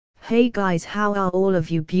Hey guys, how are all of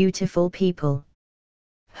you beautiful people?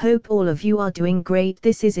 Hope all of you are doing great.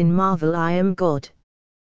 This is in Marvel I Am God.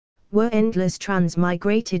 Were Endless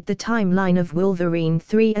transmigrated the timeline of Wolverine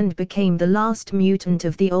 3 and became the last mutant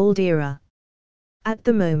of the old era. At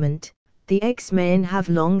the moment, the X-Men have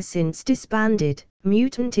long since disbanded,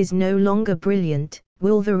 Mutant is no longer brilliant,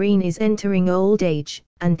 Wolverine is entering old age,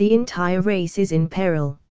 and the entire race is in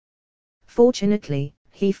peril. Fortunately,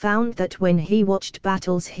 he found that when he watched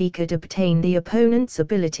battles he could obtain the opponent's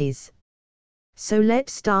abilities. So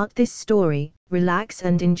let's start this story, relax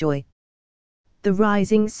and enjoy. The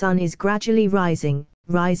rising sun is gradually rising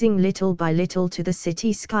little by little to the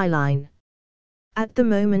city skyline. At the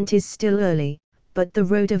moment is still early, but the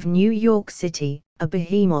road of New York City, a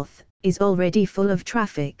behemoth, is already full of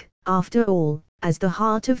traffic. After all, as the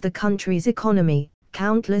heart of the country's economy,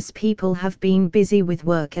 countless people have been busy with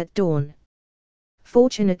work at dawn.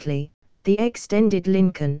 Fortunately, the extended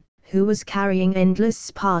Lincoln, who was carrying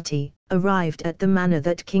Endless' party, arrived at the manor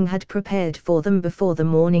that King had prepared for them before the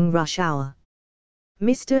morning rush hour.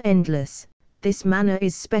 Mr. Endless, this manor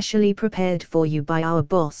is specially prepared for you by our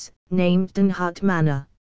boss, named Hut Manor.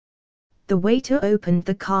 The waiter opened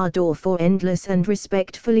the car door for Endless and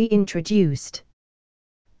respectfully introduced.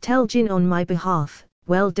 Tell Jin on my behalf,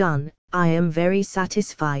 well done, I am very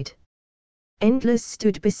satisfied. Endless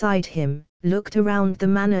stood beside him, looked around the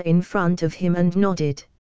manor in front of him and nodded.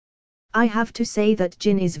 I have to say that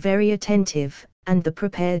Jin is very attentive, and the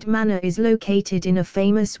prepared manor is located in a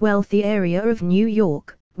famous wealthy area of New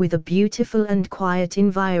York, with a beautiful and quiet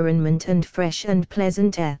environment and fresh and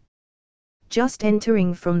pleasant air. Just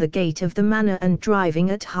entering from the gate of the manor and driving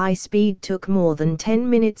at high speed took more than 10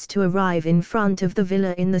 minutes to arrive in front of the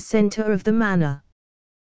villa in the center of the manor.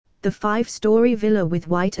 The 5-story villa with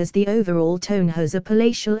white as the overall tone has a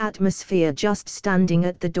palatial atmosphere just standing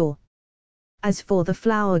at the door. As for the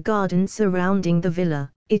flower garden surrounding the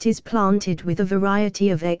villa, it is planted with a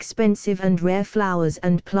variety of expensive and rare flowers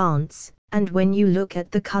and plants, and when you look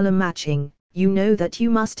at the color matching, you know that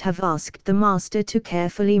you must have asked the master to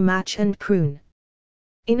carefully match and prune.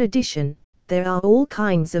 In addition, there are all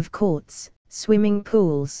kinds of courts, swimming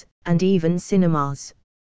pools, and even cinemas.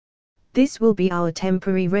 This will be our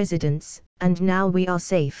temporary residence, and now we are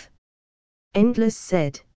safe. Endless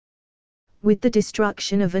said. With the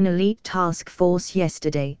destruction of an elite task force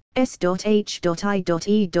yesterday, S.H.I.E.L.D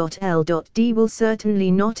will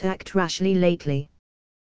certainly not act rashly lately.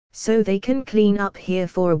 So they can clean up here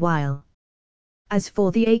for a while. As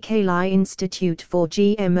for the AKLI Institute for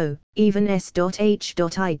GMO, even S.H.I.E.L.D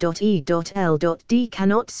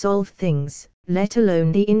cannot solve things, let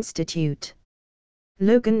alone the institute.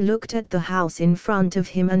 Logan looked at the house in front of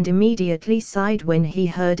him and immediately sighed when he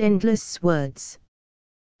heard Endless' words.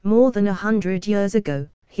 More than 100 years ago,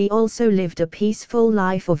 he also lived a peaceful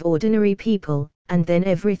life of ordinary people, and then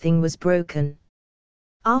everything was broken.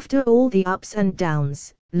 After all the ups and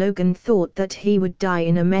downs, Logan thought that he would die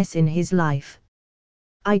in a mess in his life.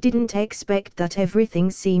 I didn't expect that everything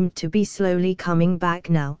seemed to be slowly coming back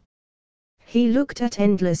now. He looked at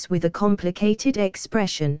Endless with a complicated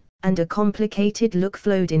expression, and a complicated look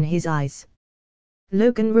flowed in his eyes.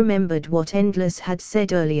 Logan remembered what Endless had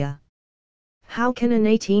said earlier. How can an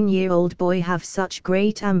 18-year-old boy have such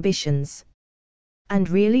great ambitions? And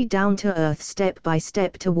really down to earth step by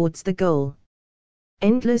step towards the goal.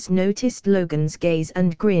 Endless noticed Logan's gaze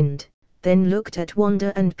and grinned, then looked at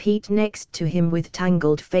Wanda and Pete next to him with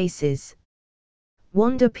tangled faces.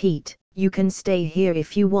 Wanda, Pete, you can stay here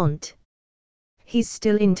if you want. He's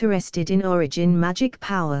still interested in origin magic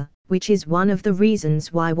power, which is one of the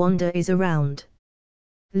reasons why Wanda is around.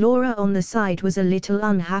 Laura on the side was a little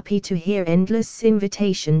unhappy to hear Endless'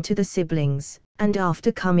 invitation to the siblings, and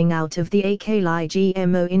after coming out of the AKLI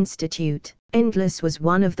GMO Institute, Endless was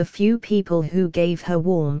one of the few people who gave her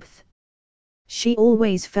warmth. She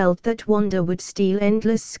always felt that Wanda would steal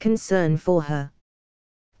Endless' concern for her.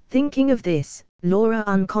 Thinking of this, Laura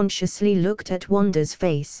unconsciously looked at Wanda's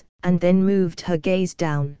face, and then moved her gaze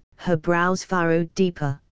down, her brows furrowed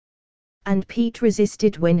deeper. And Pete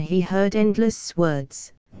resisted when he heard Endless'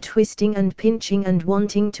 words, twisting and pinching and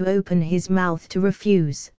wanting to open his mouth to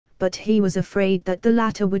refuse, but he was afraid that the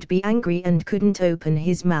latter would be angry and couldn't open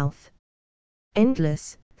his mouth.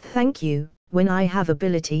 Endless, thank you, when I have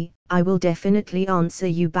ability, I will definitely answer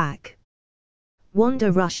you back.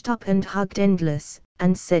 Wanda rushed up and hugged Endless,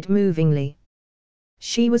 and said movingly.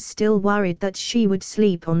 She was still worried that she would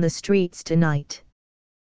sleep on the streets tonight.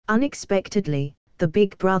 Unexpectedly, the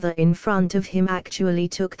big brother in front of him actually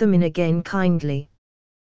took them in again kindly.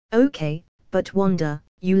 Okay, but Wanda,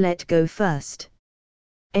 you let go first.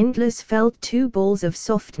 Endless felt 2 balls of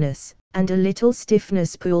softness, and a little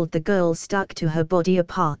stiffness pulled the girl stuck to her body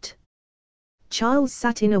apart. Charles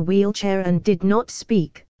sat in a wheelchair and did not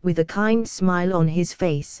speak, with a kind smile on his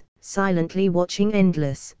face, silently watching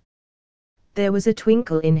Endless. There was a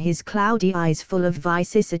twinkle in his cloudy eyes full of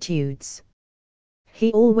vicissitudes.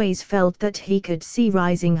 He always felt that he could see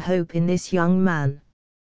rising hope in this young man.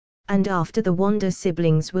 And after the Wanda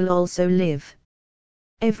siblings will also live.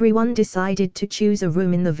 Everyone decided to choose a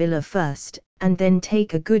room in the villa first, and then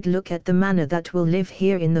take a good look at the manor that will live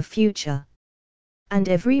here in the future. And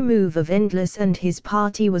every move of Endless and his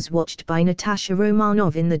party was watched by Natasha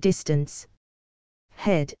Romanov in the distance.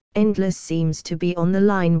 Head, Endless seems to be on the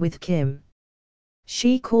line with Kim.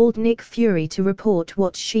 She called Nick Fury to report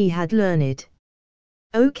what she had learned.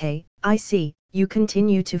 Okay, I see, you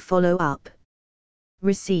continue to follow up.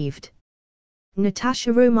 Received.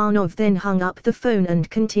 Natasha Romanov then hung up the phone and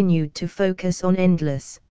continued to focus on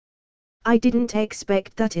Endless. I didn't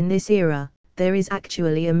expect that in this era, there is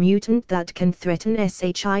actually a mutant that can threaten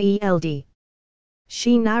SHIELD.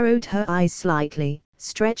 She narrowed her eyes slightly,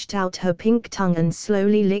 stretched out her pink tongue and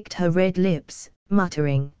slowly licked her red lips,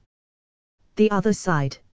 muttering. The other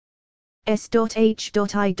side. S.H.I.E.L.D.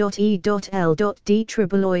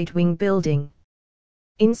 Triboloid Wing Building.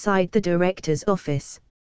 Inside the director's office.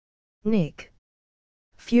 Nick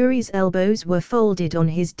Fury's elbows were folded on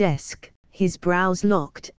his desk, his brows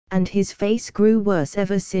locked, and his face grew worse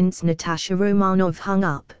ever since Natasha Romanov hung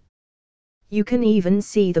up. You can even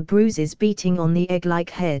see the bruises beating on the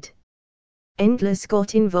egg-like head. Endless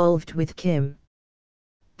got involved with Kim.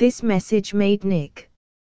 This message made Nick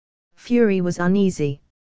Fury was uneasy.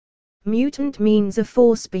 Mutant means a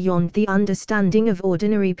force beyond the understanding of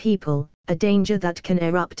ordinary people, a danger that can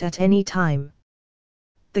erupt at any time.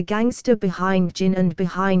 The gangster behind Jin and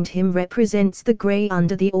behind him represents the grey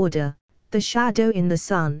under the order, the shadow in the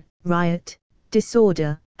sun, riot,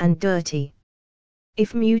 disorder, and dirty.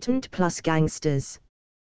 If mutant plus gangsters.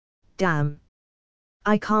 Damn.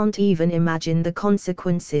 I can't even imagine the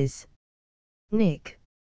consequences. Nick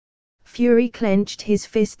Fury clenched his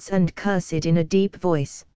fists and cursed in a deep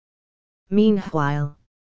voice. Meanwhile.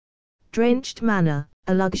 Drenched manor,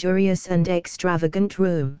 a luxurious and extravagant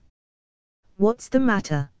room. What's the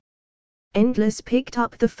matter? Endless picked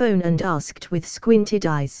up the phone and asked with squinted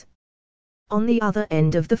eyes. On the other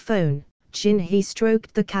end of the phone, Jin he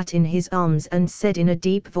stroked the cat in his arms and said in a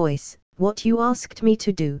deep voice, what you asked me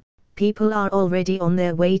to do, people are already on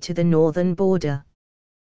their way to the northern border.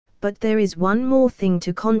 But there is one more thing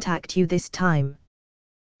to contact you this time.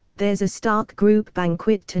 There's a Stark Group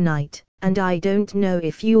banquet tonight, and I don't know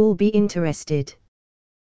if you'll be interested.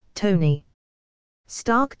 Tony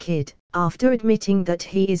Stark Kid, after admitting that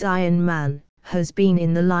he is Iron Man, has been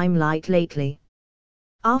in the limelight lately.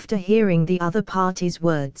 After hearing the other party's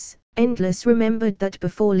words, Endless remembered that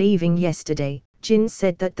before leaving yesterday, Jin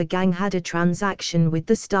said that the gang had a transaction with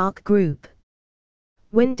the Stark Group.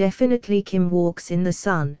 When definitely Kim walks in the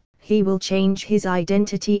sun, he will change his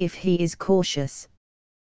identity if he is cautious.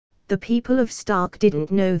 The people of Stark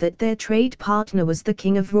didn't know that their trade partner was the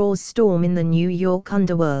King of Raw's Storm in the New York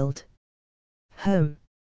underworld.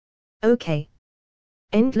 Okay.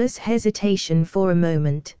 Endless hesitation for a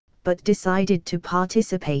moment, but decided to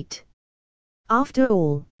participate. After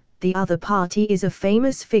all, the other party is a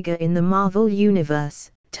famous figure in the Marvel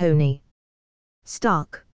Universe, Tony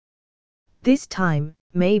Stark. This time,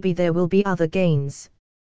 maybe there will be other gains.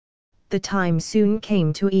 The time soon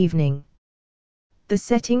came to evening. The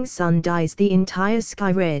setting sun dyes the entire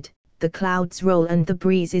sky red, the clouds roll and the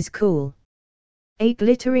breeze is cool. A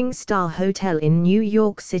glittering star hotel in New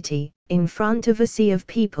York City, in front of a sea of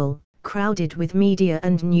people, crowded with media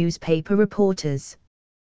and newspaper reporters.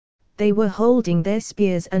 They were holding their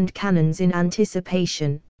spears and cannons in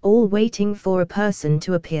anticipation, all waiting for a person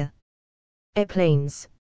to appear. Airplanes.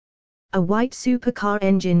 A white supercar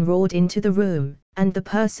engine roared into the room, and the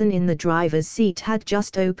person in the driver's seat had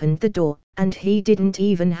just opened the door, and he didn't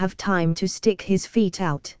even have time to stick his feet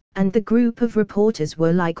out, and the group of reporters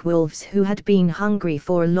were like wolves who had been hungry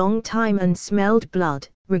for a long time and smelled blood,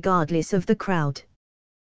 regardless of the crowd.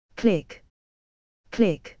 Click.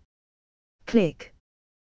 Click. Click.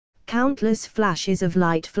 Countless flashes of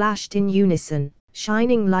light flashed in unison,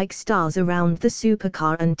 shining like stars around the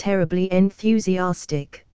supercar and terribly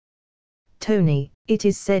enthusiastic. Tony, it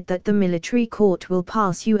is said that the military court will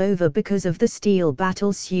pass you over because of the steel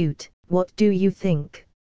battle suit, what do you think?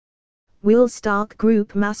 Will Stark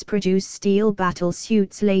Group mass-produce steel battle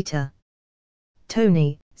suits later?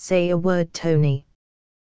 Tony, say a word, Tony.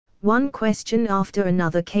 One question after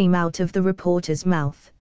another came out of the reporter's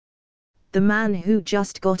mouth. The man who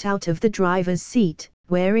just got out of the driver's seat,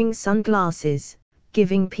 wearing sunglasses,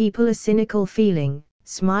 giving people a cynical feeling,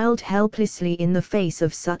 smiled helplessly in the face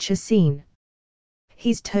of such a scene.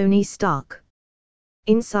 "He's Tony Stark."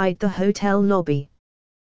 Inside the hotel lobby,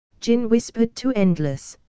 Jin whispered to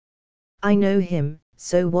Endless. "I know him,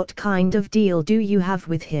 so what kind of deal do you have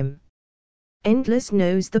with him?" Endless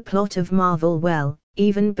knows the plot of Marvel well,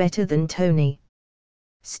 even better than Tony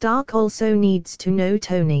Stark also needs to know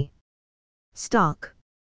Tony Stark.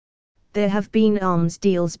 There have been arms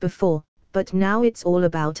deals before, but now it's all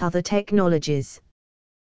about other technologies.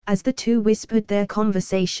 As the two whispered their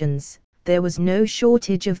conversations, there was no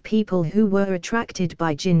shortage of people who were attracted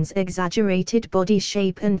by Jin's exaggerated body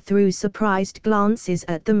shape and threw surprised glances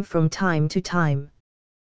at them from time to time.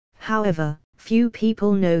 However, few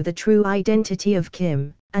people know the true identity of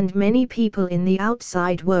Kim, and many people in the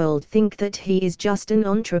outside world think that he is just an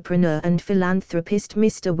entrepreneur and philanthropist,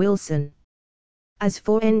 Mr. Wilson. As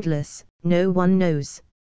for Endless, no one knows.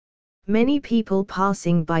 Many people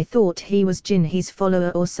passing by thought he was Jin, his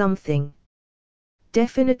follower or something.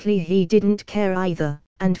 Definitely he didn't care either,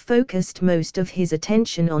 and focused most of his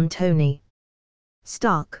attention on Tony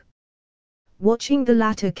Stark. Watching the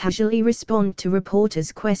latter casually respond to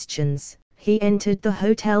reporters' questions, he entered the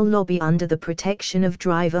hotel lobby under the protection of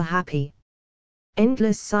Driver Happy.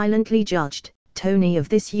 Endless silently judged, "Tony of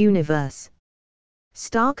this universe.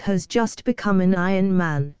 Stark has just become an Iron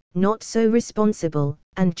Man, not so responsible,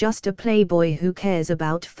 and just a playboy who cares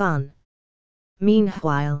about fun."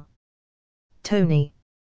 Meanwhile, Tony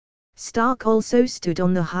Stark also stood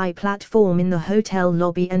on the high platform in the hotel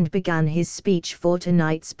lobby and began his speech for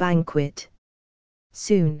tonight's banquet.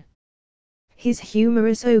 Soon, his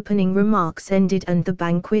humorous opening remarks ended and the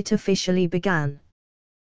banquet officially began.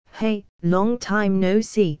 "Hey, long time no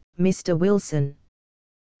see, Mr. Wilson."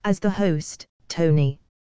 As the host, Tony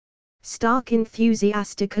Stark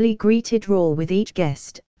enthusiastically greeted Raw with each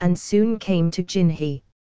guest, and soon came to Jinhee.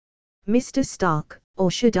 "Mr. Stark, or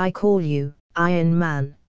should I call you Iron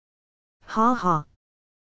Man?" "Ha ha."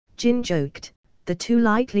 Jin joked. The two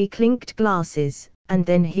lightly clinked glasses, and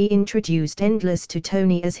then he introduced Endless to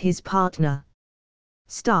Tony as his partner.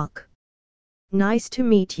 "Stark. Nice to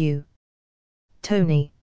meet you."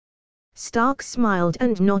 Tony Stark smiled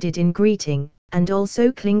and nodded in greeting, and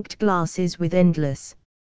also clinked glasses with Endless.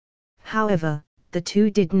 However, the two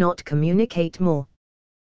did not communicate more.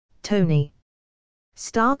 Tony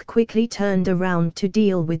Stark quickly turned around to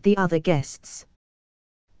deal with the other guests.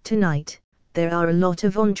 "Tonight, there are a lot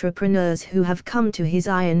of entrepreneurs who have come to his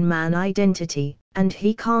Iron Man identity, and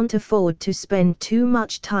he can't afford to spend too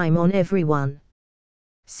much time on everyone."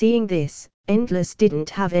 Seeing this, Endless didn't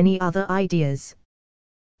have any other ideas.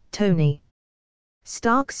 Tony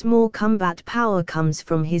Stark's more combat power comes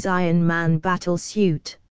from his Iron Man battle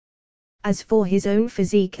suit. As for his own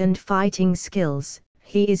physique and fighting skills,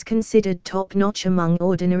 he is considered top-notch among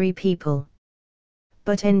ordinary people.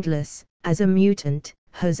 But Endless, as a mutant,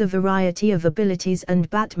 has a variety of abilities and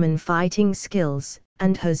Batman fighting skills,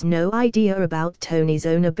 and has no idea about Tony's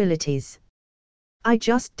own abilities. "I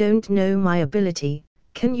just don't know my ability.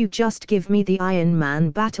 Can you just give me the Iron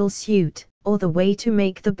Man battle suit, or the way to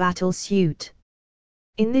make the battle suit?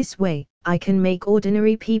 In this way, I can make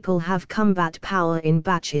ordinary people have combat power in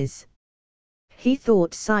batches." He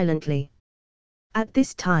thought silently. At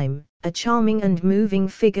this time, a charming and moving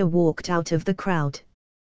figure walked out of the crowd.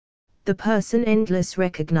 The person Endless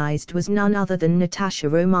recognized was none other than Natasha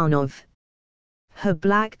Romanov. Her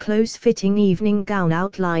black close-fitting evening gown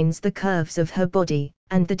outlines the curves of her body,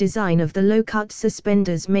 and the design of the low-cut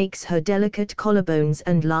suspenders makes her delicate collarbones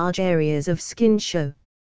and large areas of skin show.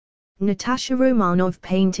 Natasha Romanov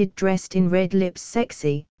painted dressed in red lips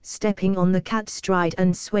sexy, stepping on the cat stride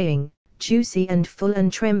and swaying, juicy and full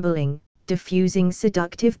and trembling, diffusing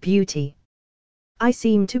seductive beauty. "I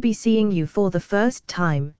seem to be seeing you for the first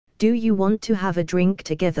time. Do you want to have a drink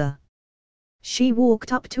together?" She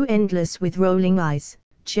walked up to Endless with rolling eyes,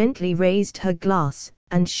 gently raised her glass,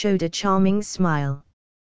 and showed a charming smile.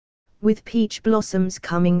 "With peach blossoms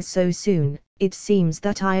coming so soon, it seems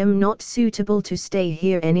that I am not suitable to stay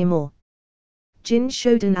here anymore." Jin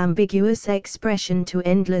showed an ambiguous expression to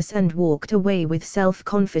Endless and walked away with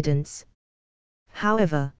self-confidence.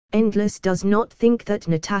 However, Endless does not think that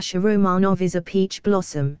Natasha Romanov is a peach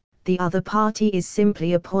blossom. The other party is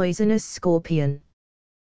simply a poisonous scorpion.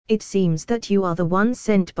 "It seems that you are the one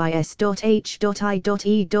sent by S.H.I.E.L.D.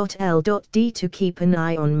 to keep an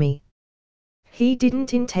eye on me." He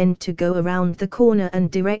didn't intend to go around the corner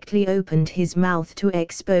and directly opened his mouth to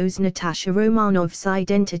expose Natasha Romanov's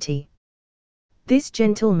identity. "This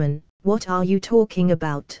gentleman, what are you talking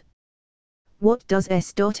about? What does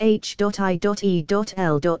S.H.I.E.L.D.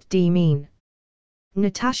 mean?"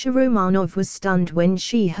 Natasha Romanov was stunned when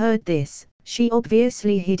she heard this. She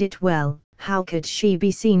obviously hid it well. How could she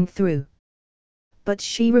be seen through? But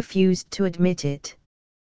she refused to admit it.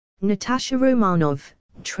 Natasha Romanov,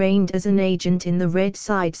 trained as an agent in the Red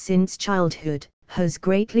Side since childhood, has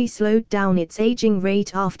greatly slowed down its aging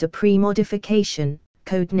rate after pre-modification,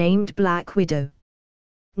 codenamed Black Widow.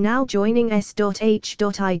 Now joining S.H.I.E.L.D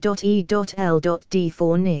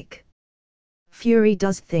for Nick. Fury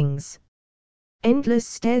does things. Endless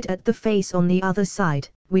stared at the face on the other side,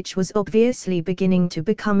 which was obviously beginning to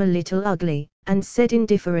become a little ugly, and said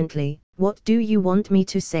indifferently, "What do you want me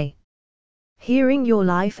to say? Hearing your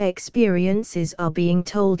life experiences are being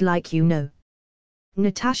told like you know."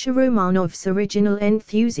 Natasha Romanov's original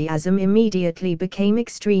enthusiasm immediately became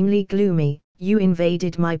extremely gloomy. "You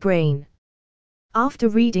invaded my brain." After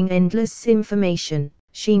reading endless information,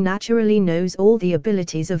 she naturally knows all the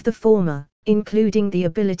abilities of the former, including the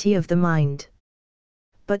ability of the mind.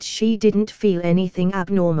 But she didn't feel anything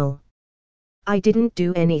abnormal. "I didn't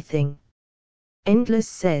do anything," Endless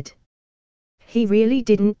said. He really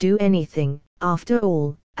didn't do anything. After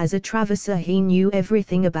all, as a Traverser he knew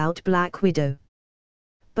everything about Black Widow.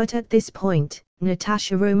 But at this point,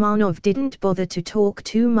 Natasha Romanov didn't bother to talk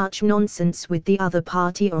too much nonsense with the other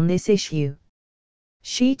party on this issue.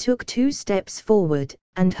 She took 2 steps forward,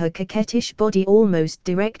 and her coquettish body almost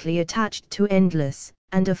directly attached to Endless,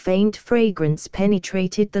 and a faint fragrance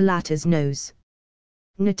penetrated the latter's nose.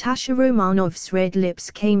 Natasha Romanov's red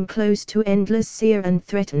lips came close to Endless' ear and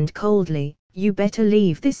threatened coldly, "You better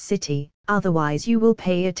leave this city, otherwise you will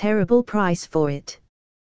pay a terrible price for it."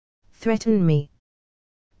 "Threaten me?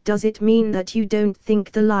 Does it mean that you don't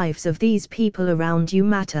think the lives of these people around you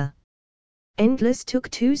matter?" Endless took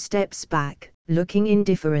 2 steps back, looking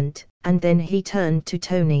indifferent, and then he turned to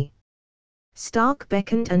Tony. Stark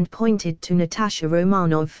beckoned and pointed to Natasha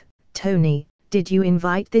Romanov. "Tony, did you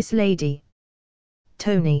invite this lady?"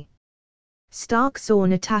 "Tony." Stark saw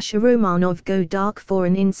Natasha Romanov go dark for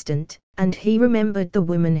an instant, and he remembered the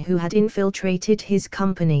woman who had infiltrated his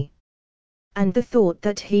company. And the thought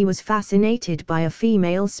that he was fascinated by a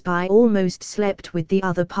female spy almost slept with the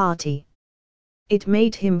other party. It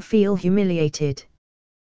made him feel humiliated.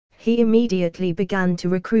 He immediately began to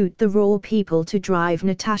recruit the raw people to drive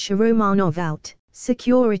Natasha Romanov out.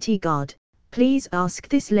 "Security guard, please ask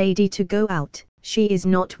this lady to go out, she is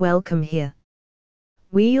not welcome here.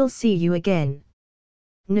 We'll see you again."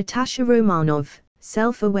 Natasha Romanov,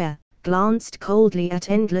 self-aware, glanced coldly at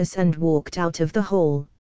Endless and walked out of the hall.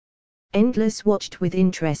 Endless watched with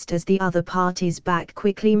interest as the other party's back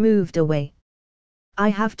quickly moved away. "I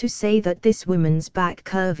have to say that this woman's back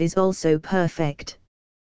curve is also perfect."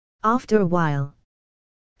 After a while,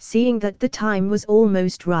 seeing that the time was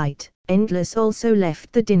almost right, Endless also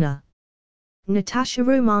left the dinner. Natasha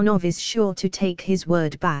Romanov is sure to take his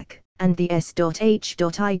word back, and the S.H.I.E.L.D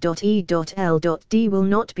will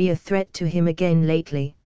not be a threat to him again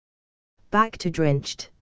lately. Back to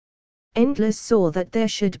Drenched. Endless saw that there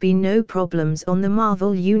should be no problems on the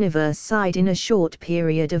Marvel Universe side in a short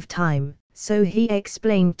period of time, so he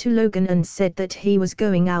explained to Logan and said that he was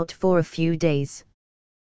going out for a few days.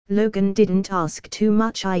 Logan didn't ask too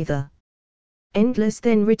much either. Endless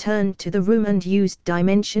then returned to the room and used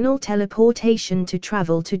dimensional teleportation to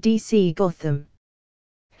travel to DC Gotham.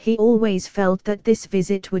 He always felt that this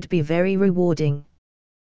visit would be very rewarding.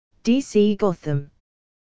 DC Gotham.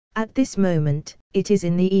 At this moment, it is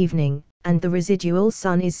in the evening, and the residual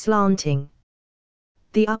sun is slanting.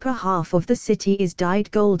 The upper half of the city is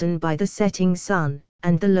dyed golden by the setting sun,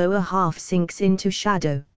 and the lower half sinks into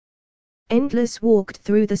shadow. Endless walked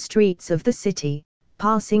through the streets of the city,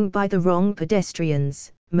 passing by the wrong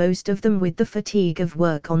pedestrians, most of them with the fatigue of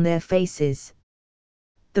work on their faces.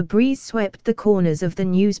 The breeze swept the corners of the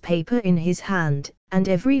newspaper in his hand, and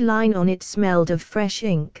every line on it smelled of fresh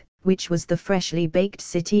ink, which was the freshly baked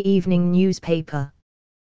city evening newspaper.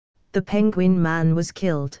 The Penguin Man was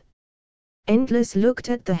killed. Endless looked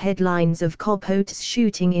at the headlines of Coppote's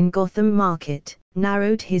shooting in Gotham Market,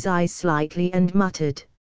 narrowed his eyes slightly and muttered.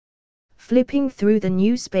 Flipping through the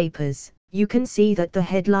newspapers, you can see that the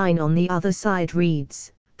headline on the other side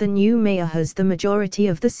reads, "The new mayor has the majority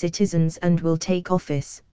of the citizens and will take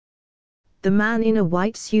office." The man in a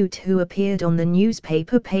white suit who appeared on the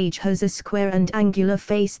newspaper page has a square and angular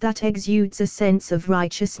face that exudes a sense of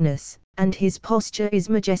righteousness, and his posture is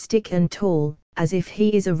majestic and tall, as if he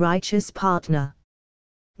is a righteous partner.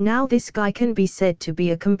 Now this guy can be said to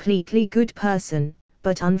be a completely good person,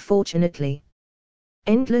 but unfortunately,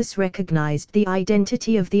 Endless recognized the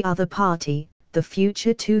identity of the other party, the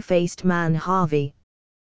future two-faced man Harvey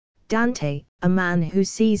Dante, a man who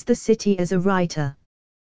sees the city as a writer.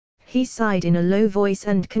 He sighed in a low voice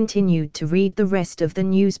and continued to read the rest of the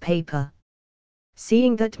newspaper.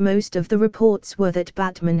 Seeing that most of the reports were that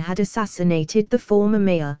Batman had assassinated the former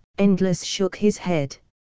mayor, Endless shook his head.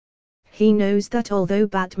 He knows that although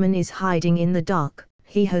Batman is hiding in the dark,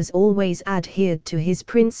 he has always adhered to his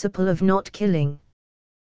principle of not killing.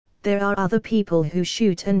 There are other people who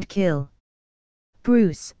shoot and kill.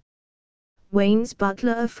 Bruce Wayne's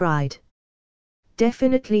butler Fried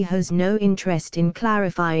definitely has no interest in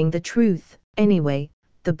clarifying the truth. Anyway,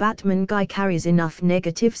 the Batman guy carries enough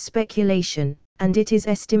negative speculation, and it is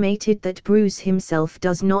estimated that Bruce himself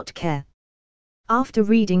does not care. After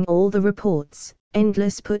reading all the reports,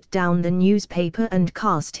 Endless put down the newspaper and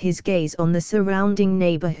cast his gaze on the surrounding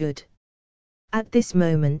neighborhood. At this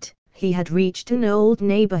moment, he had reached an old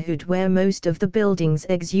neighborhood where most of the buildings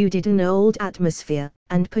exuded an old atmosphere,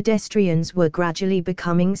 and pedestrians were gradually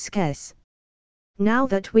becoming scarce. Now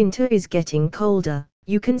that winter is getting colder,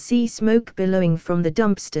 you can see smoke billowing from the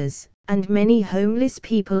dumpsters, and many homeless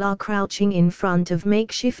people are crouching in front of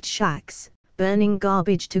makeshift shacks, burning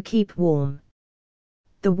garbage to keep warm.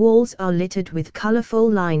 The walls are littered with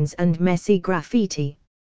colorful lines and messy graffiti.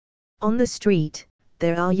 On the street,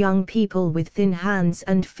 there are young people with thin hands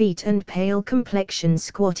and feet and pale complexions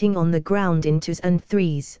squatting on the ground in twos and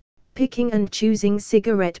threes, picking and choosing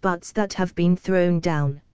cigarette butts that have been thrown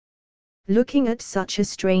down. Looking at such a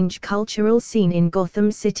strange cultural scene in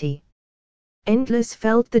Gotham City, Endless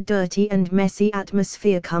felt the dirty and messy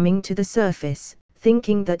atmosphere coming to the surface,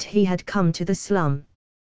 thinking that he had come to the slum.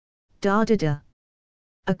 Da-da-da.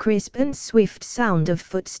 A crisp and swift sound of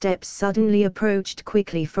footsteps suddenly approached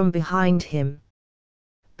quickly from behind him.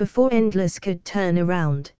 Before Endless could turn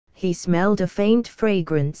around, he smelled a faint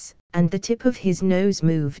fragrance, and the tip of his nose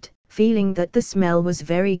moved, feeling that the smell was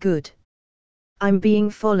very good. "I'm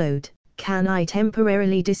being followed, can I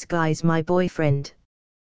temporarily disguise my boyfriend?"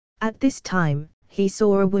 At this time, he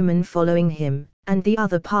saw a woman following him, and the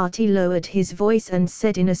other party lowered his voice and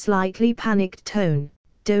said in a slightly panicked tone,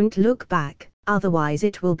 "Don't look back, otherwise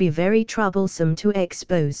it will be very troublesome to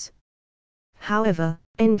expose." However,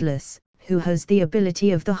 Endless, who has the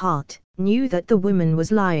ability of the heart, knew that the woman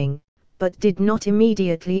was lying, but did not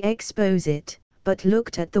immediately expose it, but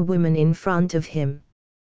looked at the woman in front of him.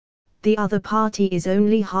 The other party is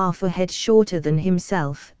only half a head shorter than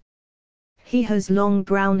himself. He has long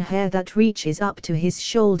brown hair that reaches up to his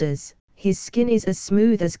shoulders, his skin is as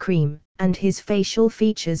smooth as cream, and his facial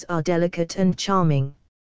features are delicate and charming.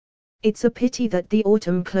 It's a pity that the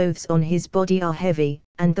autumn clothes on his body are heavy,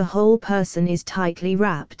 and the whole person is tightly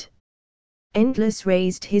wrapped. Endless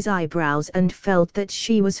raised his eyebrows and felt that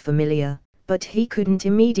she was familiar, but he couldn't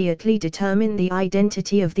immediately determine the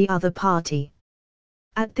identity of the other party.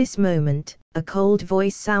 At this moment, a cold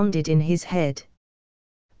voice sounded in his head.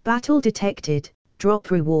 "Battle detected,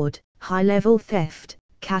 drop reward, high-level theft,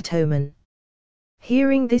 Catwoman."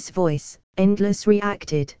 Hearing this voice, Endless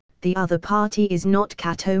reacted, "The other party is not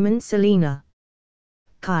Catwoman Selina.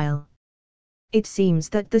 Kyle." It seems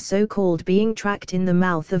that the so-called being tracked in the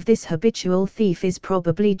mouth of this habitual thief is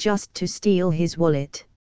probably just to steal his wallet.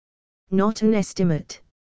 Not an estimate.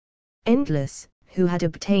 Endless, who had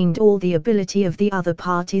obtained all the ability of the other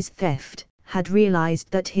party's theft, had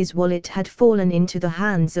realized that his wallet had fallen into the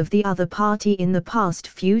hands of the other party in the past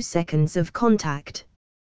few seconds of contact.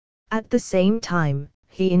 At the same time,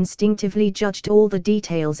 he instinctively judged all the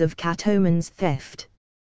details of Catwoman's theft.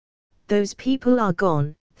 "Those people are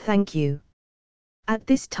gone, thank you." At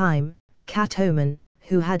this time, Catwoman,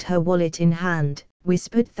 who had her wallet in hand,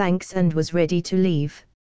 whispered thanks and was ready to leave.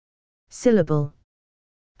 Syllable.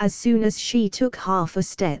 As soon as she took half a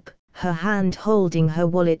step, her hand holding her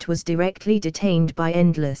wallet was directly detained by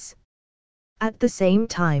Endless. At the same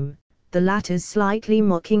time, the latter's slightly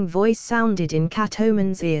mocking voice sounded in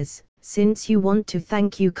Catwoman's ears, "Since you want to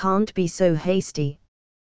thank, you can't be so hasty.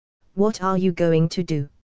 What are you going to do?"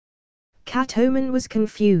 Catwoman was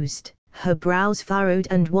confused, her brows furrowed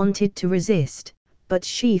and wanted to resist, but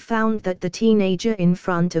she found that the teenager in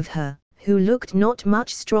front of her, who looked not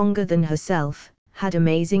much stronger than herself, had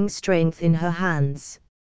amazing strength in her hands.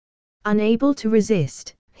 Unable to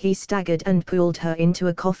resist, he staggered and pulled her into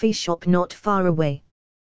a coffee shop not far away.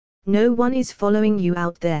 "No one is following you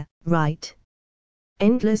out there, right?"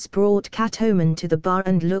 Endless brought Catwoman to the bar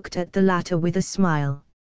and looked at the latter with a smile.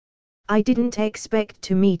 "I didn't expect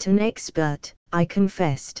to meet an expert," I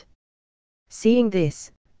confessed. Seeing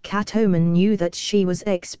this, Catwoman knew that she was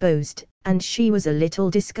exposed, and she was a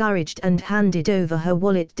little discouraged and handed over her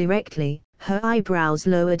wallet directly, her eyebrows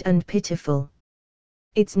lowered and pitiful.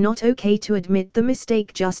 "It's not okay to admit the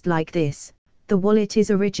mistake just like this. The wallet is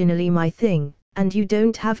originally my thing, and you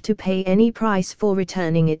don't have to pay any price for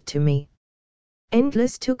returning it to me.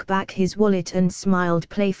 Endless took back his wallet and smiled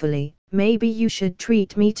playfully. Maybe you should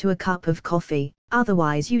treat me to a cup of coffee,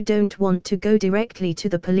 otherwise you don't want to go directly to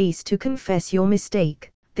the police to confess your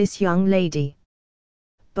mistake, this young lady.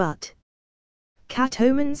 But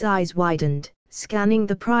Catwoman's eyes widened, scanning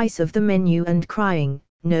the price of the menu and crying,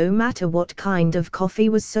 no matter what kind of coffee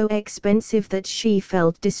was so expensive that she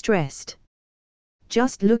felt distressed.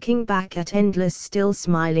 Just looking back at Endless still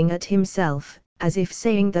smiling at himself, as if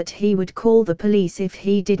saying that he would call the police if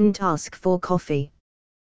he didn't ask for coffee.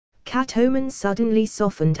 Catwoman suddenly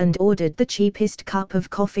softened and ordered the cheapest cup of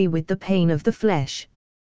coffee with the pain of the flesh.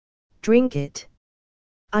 Drink it.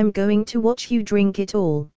 I'm going to watch you drink it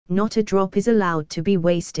all, not a drop is allowed to be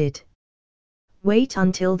wasted. Wait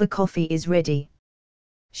until the coffee is ready.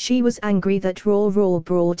 She was angry that Raw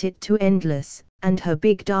brought it to Endless, and her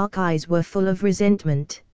big dark eyes were full of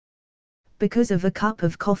resentment. Because of a cup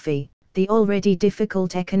of coffee, the already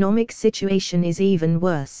difficult economic situation is even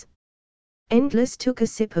worse. Endless took a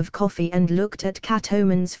sip of coffee and looked at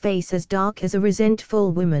Catwoman's face as dark as a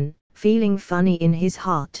resentful woman, feeling funny in his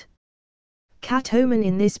heart. Catwoman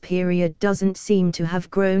in this period doesn't seem to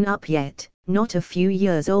have grown up yet, not a few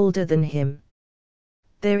years older than him.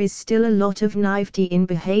 There is still a lot of naivety in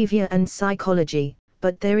behavior and psychology,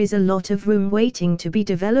 but there is a lot of room waiting to be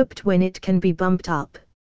developed when it can be bumped up.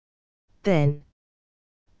 Then,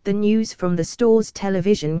 the news from the store's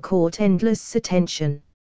television caught Endless' attention.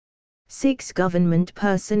 6 government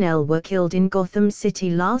personnel were killed in Gotham City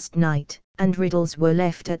last night, and riddles were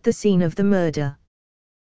left at the scene of the murder.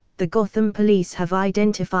 The Gotham police have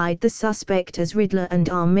identified the suspect as Riddler and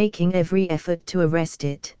are making every effort to arrest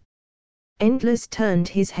it. Endless turned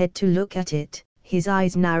his head to look at it, his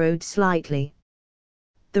eyes narrowed slightly.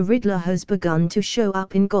 The Riddler has begun to show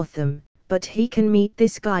up in Gotham, but he can meet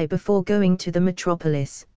this guy before going to the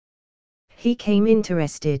metropolis. He came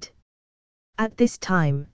interested. At this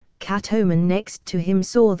time, Catwoman next to him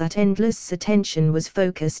saw that Endless' attention was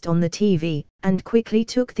focused on the TV, and quickly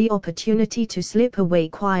took the opportunity to slip away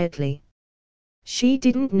quietly. She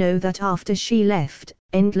didn't know that after she left,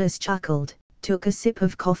 Endless chuckled, took a sip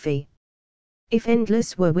of coffee. If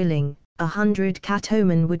Endless were willing, 100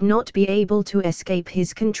 Catwoman would not be able to escape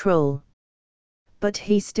his control. But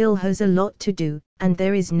he still has a lot to do, and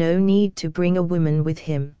there is no need to bring a woman with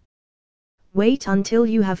him. Wait until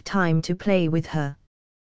you have time to play with her.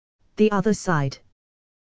 The other side.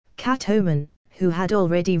 Catwoman, who had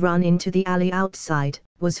already run into the alley outside,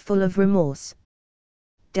 was full of remorse.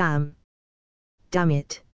 Damn. Damn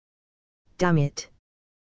it. Damn it.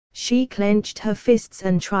 She clenched her fists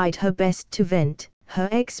and tried her best to vent. Her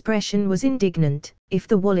expression was indignant. If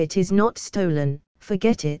the wallet is not stolen,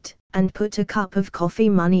 forget it, and put a cup of coffee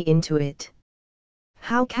money into it.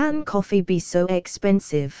 How can coffee be so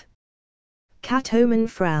expensive? Catwoman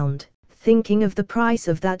frowned, thinking of the price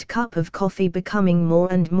of that cup of coffee, becoming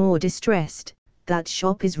more and more distressed. That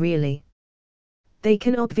shop is really. They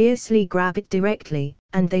can obviously grab it directly,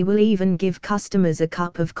 and they will even give customers a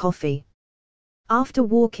cup of coffee. After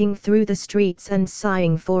walking through the streets and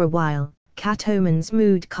sighing for a while, Catwoman's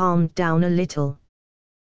mood calmed down a little.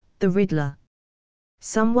 The Riddler.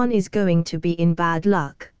 Someone is going to be in bad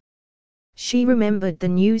luck. She remembered the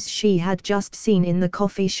news she had just seen in the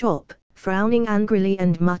coffee shop, frowning angrily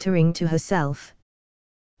and muttering to herself.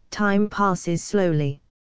 Time passes slowly.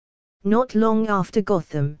 Not long after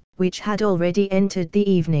Gotham, which had already entered the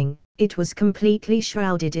evening, it was completely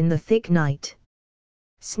shrouded in the thick night.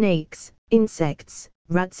 Snakes, insects,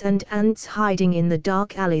 rats and ants hiding in the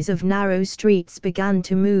dark alleys of narrow streets began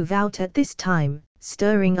to move out at this time,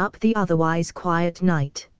 stirring up the otherwise quiet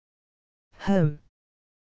night. Home.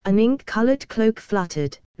 An ink-colored cloak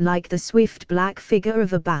fluttered, like the swift black figure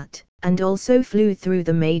of a bat, and also flew through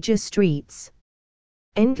the major streets.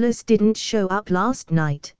 Endless didn't show up last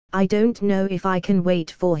night. I don't know if I can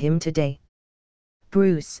wait for him today.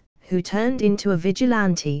 Bruce, who turned into a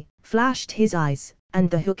vigilante, flashed his eyes, and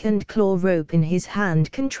the hook and claw rope in his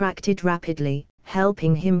hand contracted rapidly,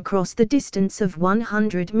 helping him cross the distance of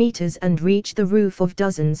 100 meters and reach the roof of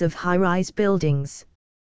dozens of high-rise buildings.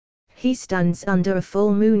 He stands under a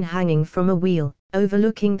full moon hanging from a wheel,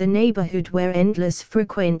 overlooking the neighborhood where Endless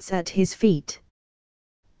frequents at his feet.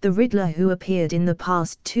 The Riddler who appeared in the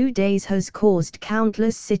past 2 days has caused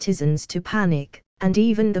countless citizens to panic, and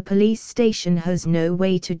even the police station has no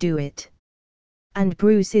way to do it. And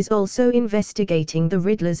Bruce is also investigating the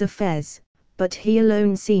Riddler's affairs, but he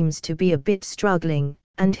alone seems to be a bit struggling,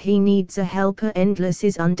 and he needs a helper. Endless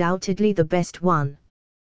is undoubtedly the best one.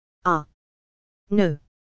 Ah. No.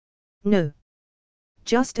 No.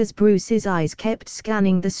 Just as Bruce's eyes kept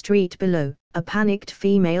scanning the street below, a panicked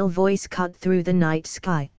female voice cut through the night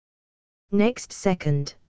sky. Next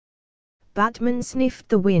second, Batman sniffed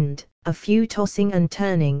the wind, a few tossing and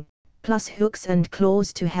turning, plus hooks and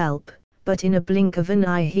claws to help, but in a blink of an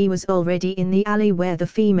eye he was already in the alley where the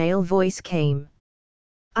female voice came.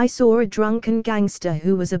 I saw a drunken gangster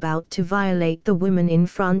who was about to violate the woman in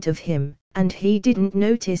front of him, and he didn't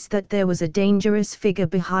notice that there was a dangerous figure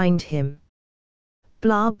behind him.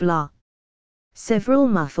 Blah blah. Several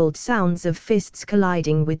muffled sounds of fists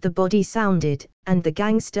colliding with the body sounded, and the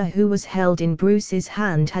gangster who was held in Bruce's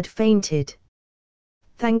hand had fainted.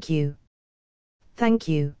 Thank you. Thank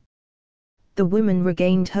you. The woman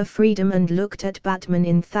regained her freedom and looked at Batman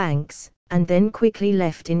in thanks, and then quickly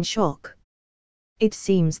left in shock. It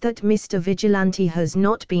seems that Mr. Vigilante has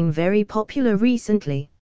not been very popular recently.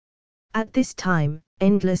 At this time,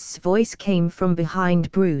 Endless's voice came from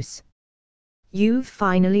behind Bruce. You've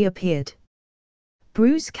finally appeared.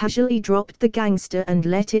 Bruce casually dropped the gangster and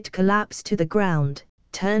let it collapse to the ground,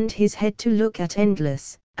 turned his head to look at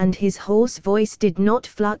Endless, and his hoarse voice did not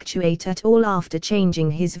fluctuate at all after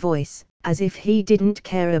changing his voice, as if he didn't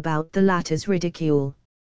care about the latter's ridicule.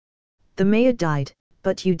 The mayor died,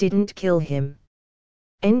 but you didn't kill him.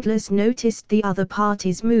 Endless noticed the other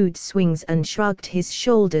party's mood swings and shrugged his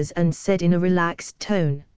shoulders and said in a relaxed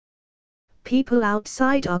tone. People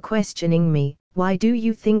outside are questioning me, why do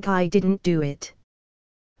you think I didn't do it?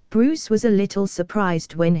 Bruce was a little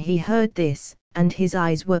surprised when he heard this, and his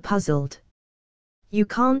eyes were puzzled. You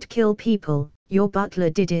can't kill people, your butler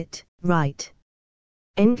did it, right?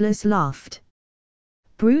 Endless laughed.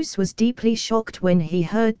 Bruce was deeply shocked when he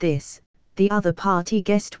heard this. The other party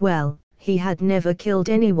guessed well. He had never killed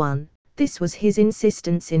anyone, this was his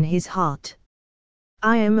insistence in his heart.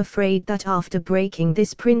 I am afraid that after breaking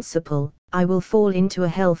this principle, I will fall into a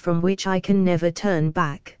hell from which I can never turn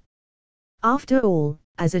back. After all,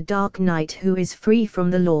 as a Dark Knight who is free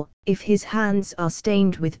from the law, if his hands are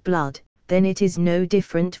stained with blood, then it is no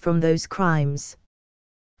different from those crimes.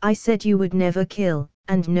 I said you would never kill,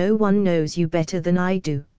 and no one knows you better than I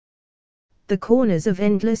do. The corners of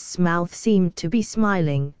Endless's mouth seemed to be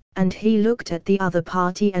smiling, and he looked at the other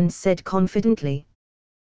party and said confidently.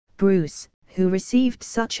 Bruce, who received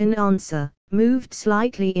such an answer, moved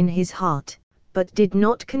slightly in his heart, but did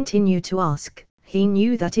not continue to ask. He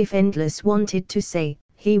knew that if Endless wanted to say,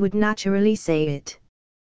 he would naturally say it.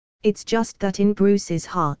 It's just that in Bruce's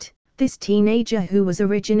heart, this teenager who was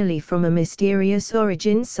originally from a mysterious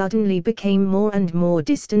origin suddenly became more and more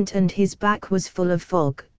distant and his back was full of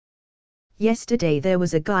fog. Yesterday there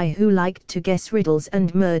was a guy who liked to guess riddles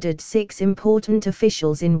and murdered 6 important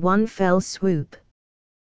officials in one fell swoop.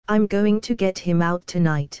 I'm going to get him out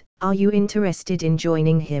tonight, are you interested in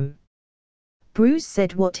joining him? Bruce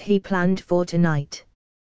said what he planned for tonight.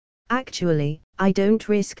 Actually, I don't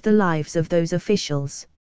risk the lives of those officials.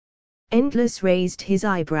 Endless raised his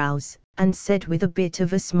eyebrows, and said with a bit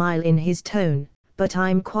of a smile in his tone, but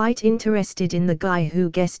I'm quite interested in the guy who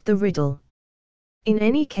guessed the riddle. In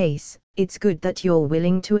any case, it's good that you're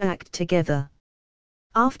willing to act together.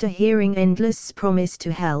 After hearing Endless's promise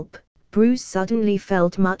to help, Bruce suddenly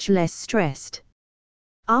felt much less stressed.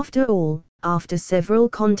 After all, after several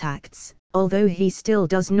contacts, although he still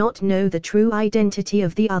does not know the true identity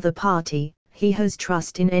of the other party, he has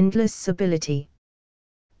trust in Endless's ability.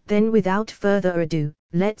 Then without further ado,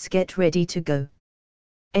 let's get ready to go.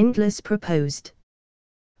 Endless proposed.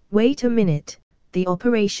 Wait a minute, the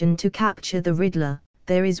operation to capture the Riddler,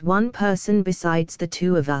 there is one person besides the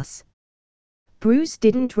two of us. Bruce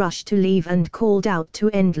didn't rush to leave and called out to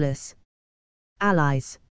Endless.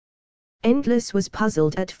 Allies. Endless was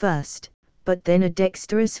puzzled at first, but then a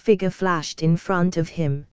dexterous figure flashed in front of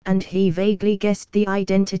him, and he vaguely guessed the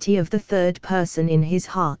identity of the third person in his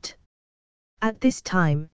heart. At this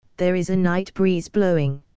time, there is a night breeze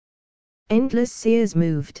blowing. Endless' ears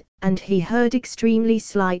moved, and he heard extremely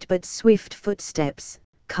slight but swift footsteps,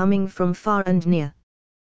 coming from far and near.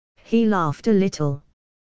 He laughed a little.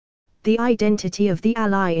 The identity of the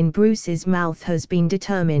ally in Bruce's mouth has been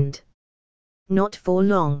determined. Not for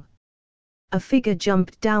long. A figure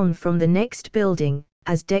jumped down from the next building,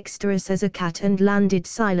 as dexterous as a cat and landed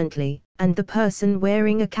silently, and the person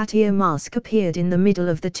wearing a cat ear mask appeared in the middle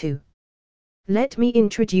of the two. Let me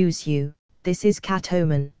introduce you, this is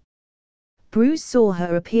Catwoman. Bruce saw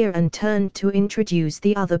her appear and turned to introduce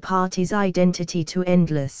the other party's identity to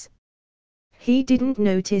Endless. He didn't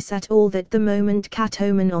notice at all that the moment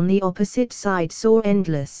Catwoman on the opposite side saw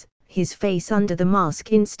Endless, his face under the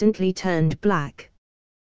mask instantly turned black.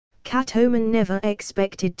 Catwoman never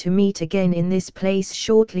expected to meet again in this place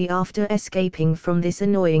shortly after escaping from this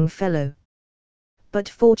annoying fellow. But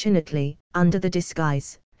fortunately, under the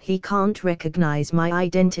disguise, he can't recognize my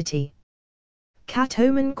identity.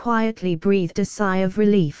 Catwoman quietly breathed a sigh of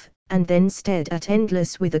relief, and then stared at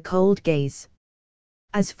Endless with a cold gaze.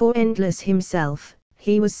 As for Endless himself,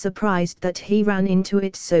 he was surprised that he ran into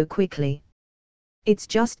it so quickly. It's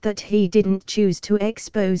just that he didn't choose to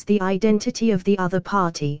expose the identity of the other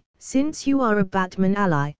party. Since you are a Batman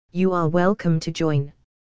ally, you are welcome to join.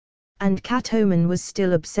 And Catwoman was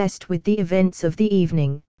still obsessed with the events of the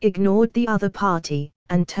evening, ignored the other party,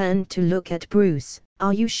 and turned to look at Bruce.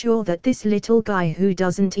 Are you sure that this little guy who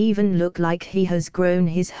doesn't even look like he has grown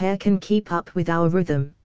his hair can keep up with our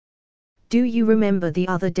rhythm? Do you remember the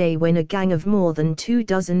other day when a gang of more than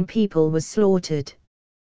 24 people was slaughtered?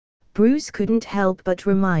 Bruce couldn't help but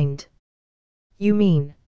remind. You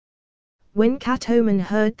mean? When Catwoman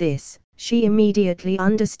heard this, she immediately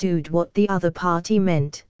understood what the other party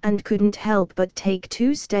meant, and couldn't help but take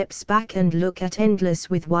 2 steps back and look at Endless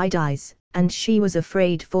with wide eyes, and she was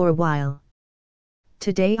afraid for a while.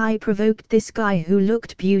 Today I provoked this guy who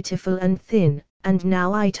looked beautiful and thin, and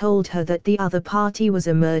now I told her that the other party was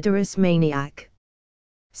a murderous maniac.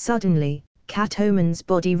 Suddenly, Catwoman's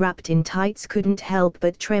body wrapped in tights couldn't help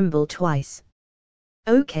but tremble twice.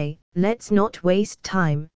 Okay, let's not waste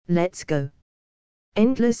time, let's go.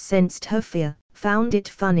 Endless sensed her fear, found it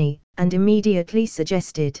funny, and immediately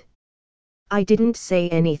suggested. I didn't say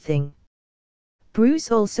anything.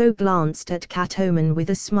 Bruce also glanced at Catwoman with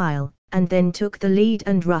a smile, and then took the lead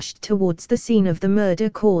and rushed towards the scene of the murder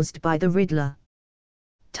caused by the Riddler.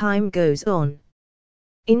 Time goes on.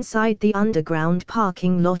 Inside the underground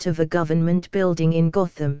parking lot of a government building in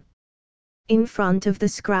Gotham. In front of the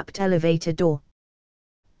scrapped elevator door.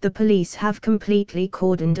 The police have completely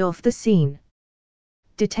cordoned off the scene.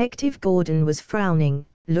 Detective Gordon was frowning,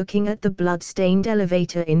 looking at the blood-stained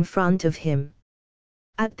elevator in front of him.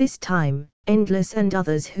 At this time, Endless and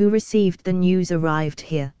others who received the news arrived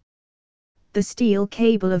here. The steel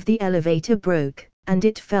cable of the elevator broke, and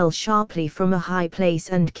it fell sharply from a high place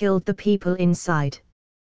and killed the people inside.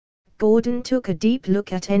 Gordon took a deep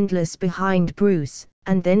look at Endless behind Bruce,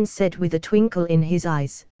 and then said with a twinkle in his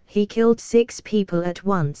eyes, he killed 6 people at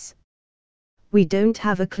once. We don't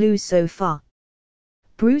have a clue so far.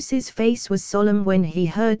 Bruce's face was solemn when he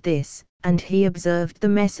heard this, and he observed the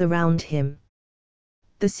mess around him.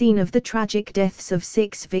 The scene of the tragic deaths of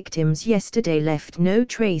 6 victims yesterday left no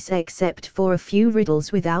trace except for a few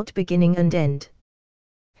riddles without beginning and end.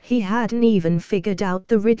 He hadn't even figured out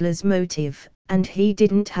the Riddler's motive, and he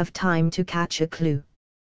didn't have time to catch a clue.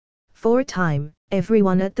 For a time,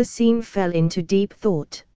 everyone at the scene fell into deep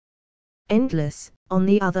thought. Endless, on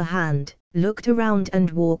the other hand, looked around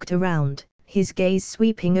and walked around, his gaze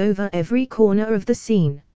sweeping over every corner of the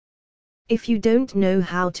scene. If you don't know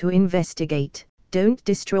how to investigate, don't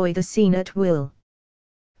destroy the scene at will.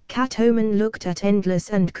 Catwoman looked at Endless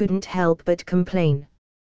and couldn't help but complain.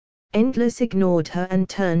 Endless ignored her and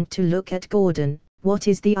turned to look at Gordon. What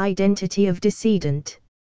is the identity of decedent?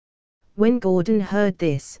 When Gordon heard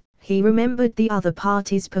this, he remembered the other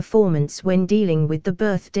party's performance when dealing with the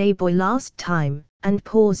birthday boy last time, and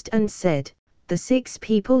paused and said, the 6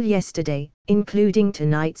 people yesterday, including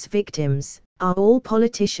tonight's victims, are all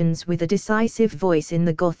politicians with a decisive voice in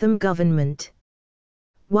the Gotham government.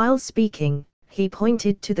 While speaking, he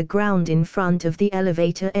pointed to the ground in front of the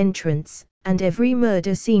elevator entrance, and every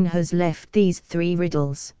murder scene has left these 3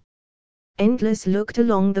 riddles. Endless looked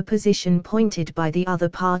along the position pointed by the other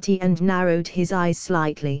party and narrowed his eyes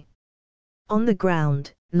slightly. On the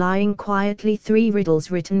ground, lying quietly 3 riddles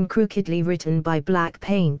crookedly written by black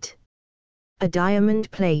paint. A diamond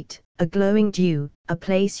plate, a glowing dew, a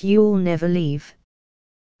place you'll never leave.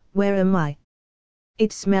 Where am I?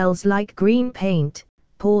 It smells like green paint,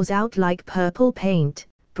 pours out like purple paint,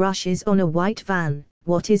 brushes on a white van,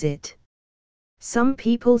 what is it? Some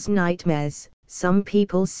people's nightmares, some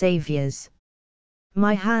people's saviors.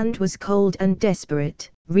 My hand was cold and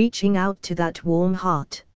desperate, reaching out to that warm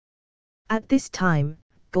heart. At this time,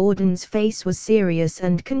 Gordon's face was serious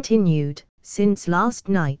and continued, since last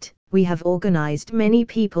night, we have organized many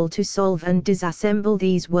people to solve and disassemble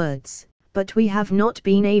these words, but we have not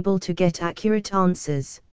been able to get accurate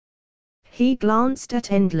answers. He glanced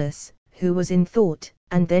at Endless, who was in thought,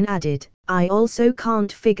 and then added, I also can't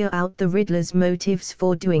figure out the Riddler's motives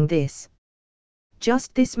for doing this.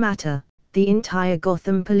 Just this matter, the entire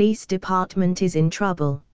Gotham Police Department is in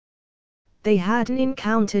trouble. They hadn't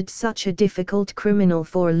encountered such a difficult criminal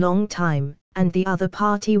for a long time, and the other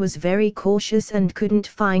party was very cautious and couldn't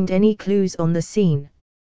find any clues on the scene.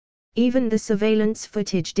 Even the surveillance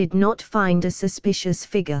footage did not find a suspicious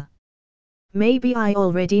figure. Maybe I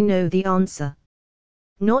already know the answer.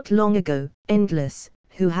 Not long ago, Endless,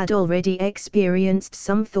 who had already experienced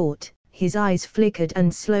some thought, his eyes flickered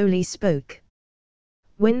and slowly spoke.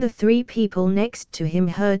 When the three people next to him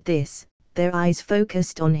heard this, their eyes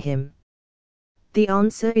focused on him. The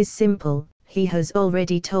answer is simple, he has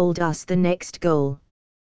already told us the next goal.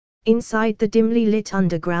 Inside the dimly lit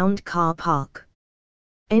underground car park.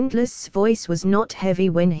 Endless's voice was not heavy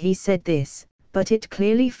when he said this, but it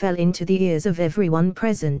clearly fell into the ears of everyone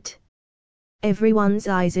present. Everyone's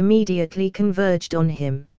eyes immediately converged on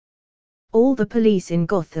him. All the police in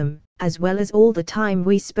Gotham, as well as all the time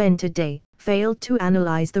we spent today, failed to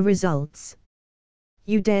analyze the results.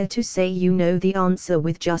 You dare to say you know the answer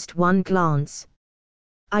with just one glance?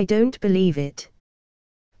 I don't believe it.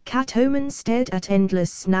 Catwoman stared at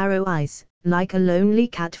Endless's narrow eyes, like a lonely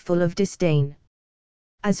cat full of disdain.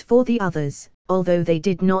 As for the others, although they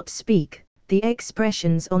did not speak, the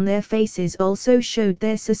expressions on their faces also showed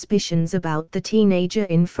their suspicions about the teenager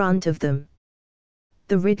in front of them.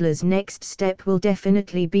 The Riddler's next step will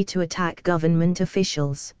definitely be to attack government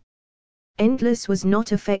officials. Endless was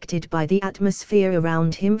not affected by the atmosphere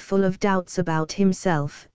around him full of doubts about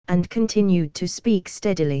himself, and continued to speak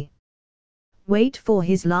steadily. Wait for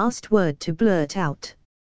his last word to blurt out.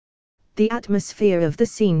 The atmosphere of the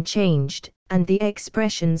scene changed, and the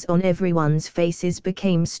expressions on everyone's faces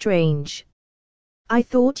became strange. I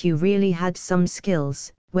thought you really had some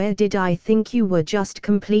skills, where did I think you were just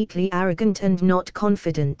completely arrogant and not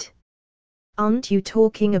confident? Aren't you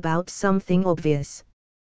talking about something obvious?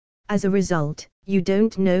 As a result, you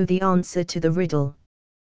don't know the answer to the riddle.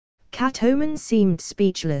 Catwoman seemed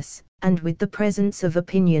speechless, and with the presence of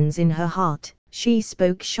opinions in her heart, she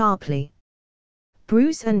spoke sharply.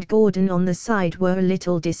 Bruce and Gordon on the side were a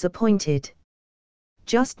little disappointed.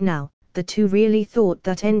 Just now, the two really thought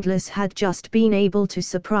that Endless had just been able to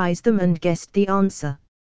surprise them and guessed the answer.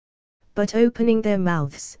 But opening their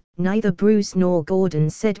mouths, neither Bruce nor Gordon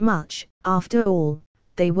said much. After all,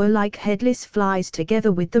 they were like headless flies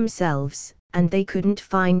together with themselves, and they couldn't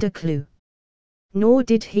find a clue. Nor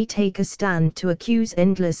did he take a stand to accuse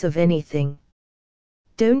Endless of anything.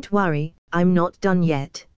 Don't worry, I'm not done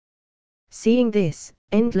yet. Seeing this,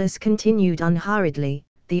 Endless continued unhurriedly,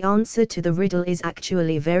 the answer to the riddle is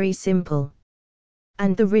actually very simple.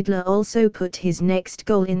 And the Riddler also put his next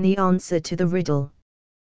goal in the answer to the riddle.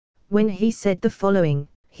 When he said the following,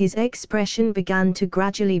 his expression began to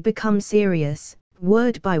gradually become serious,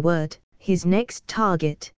 word by word, his next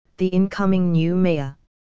target, the incoming new mayor.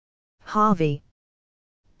 Harvey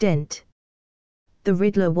Dent. The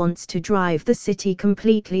Riddler wants to drive the city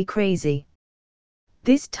completely crazy.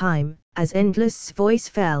 This time, as Endless's voice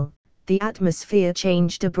fell, the atmosphere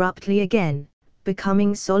changed abruptly again,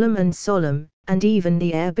 becoming solemn, and even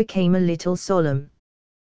the air became a little solemn.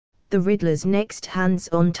 The Riddler's next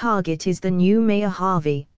hands-on target is the new mayor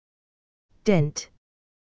Harvey Dent.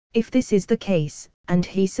 If this is the case, and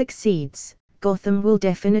he succeeds, Gotham will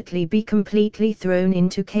definitely be completely thrown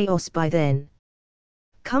into chaos by then.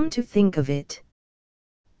 Come to think of it,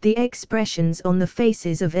 the expressions on the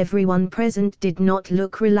faces of everyone present did not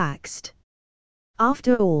look relaxed.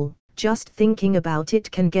 After all, just thinking about it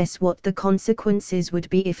can guess what the consequences would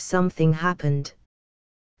be if something happened.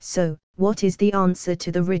 So, what is the answer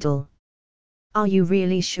to the riddle? Are you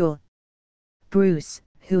really sure? Bruce,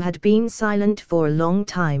 who had been silent for a long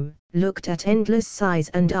time, looked at Endless' eyes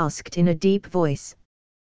and asked in a deep voice.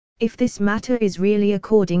 If this matter is really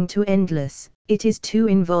according to Endless, it is too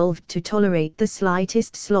involved to tolerate the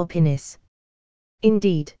slightest sloppiness.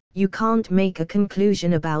 Indeed, you can't make a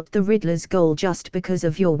conclusion about the Riddler's goal just because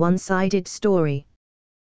of your one-sided story.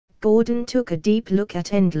 Gordon took a deep look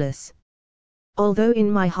at Endless. Although in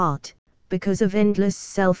my heart, because of Endless'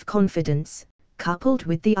 self-confidence, coupled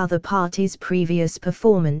with the other party's previous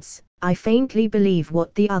performance, I faintly believe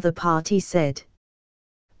what the other party said.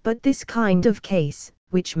 But this kind of case,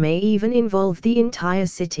 which may even involve the entire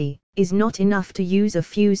city, is not enough to use a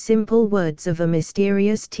few simple words of a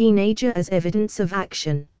mysterious teenager as evidence of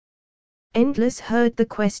action. Endless heard the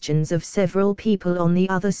questions of several people on the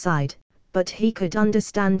other side, but he could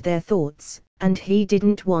understand their thoughts, and he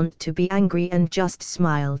didn't want to be angry and just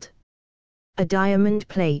smiled. A diamond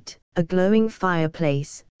plate, a glowing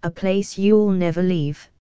fireplace, a place you'll never leave.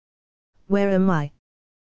 Where am I?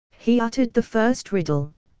 He uttered the first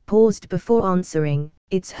riddle, paused before answering,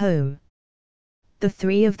 it's home. The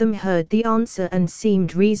three of them heard the answer and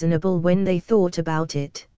seemed reasonable when they thought about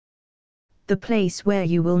it. The place where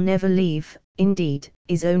you will never leave, indeed,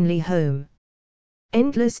 is only home.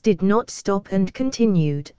 Endless did not stop and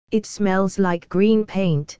continued, it smells like green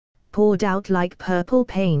paint, poured out like purple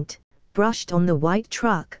paint, brushed on the white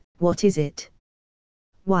truck, what is it?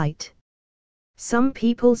 White. Some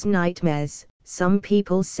people's nightmares, some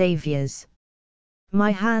people's saviors.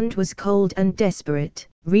 My hand was cold and desperate,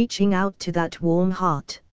 reaching out to that warm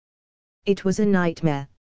heart. It was a nightmare.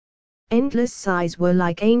 Endless sighs were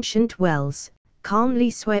like ancient wells,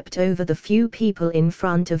 calmly swept over the few people in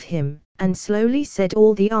front of him, and slowly said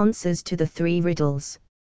all the answers to the 3 riddles.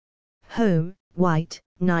 Home, white,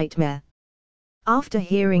 nightmare. After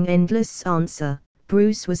hearing Endless' answer,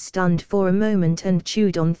 Bruce was stunned for a moment and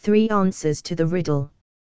chewed on 3 answers to the riddle.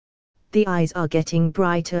 The eyes are getting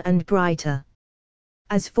brighter and brighter.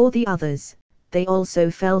 As for the others, they also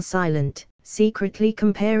fell silent, secretly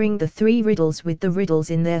comparing the 3 riddles with the riddles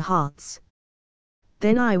in their hearts.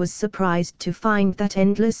 Then I was surprised to find that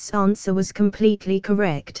Endless' answer was completely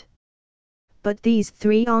correct. But these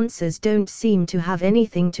 3 answers don't seem to have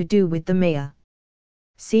anything to do with the mayor.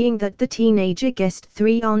 Seeing that the teenager guessed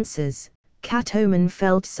 3 answers, Catwoman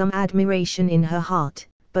felt some admiration in her heart,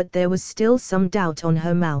 but there was still some doubt on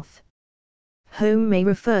her mouth. Home may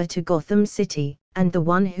refer to Gotham City, and the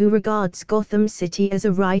one who regards Gotham City as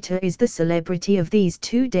a writer is the celebrity of these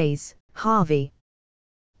 2 days, Harvey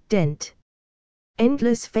Dent.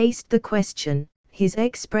 Endless faced the question, his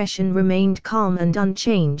expression remained calm and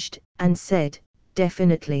unchanged, and said,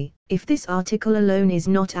 "Definitely, if this article alone is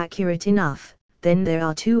not accurate enough, then there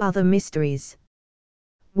are 2 other mysteries."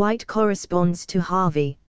 White corresponds to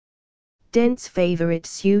Harvey Dent's favorite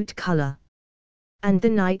suit color. And the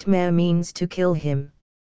nightmare means to kill him.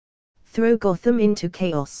 Throw Gotham into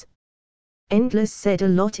chaos. Endless said a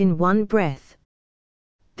lot in one breath.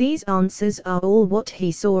 These answers are all what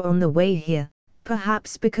he saw on the way here,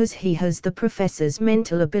 perhaps because he has the professor's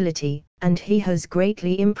mental ability, and he has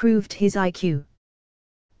greatly improved his IQ.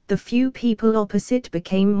 The few people opposite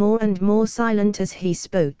became more and more silent as he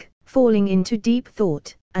spoke, falling into deep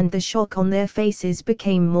thought, and the shock on their faces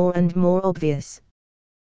became more and more obvious.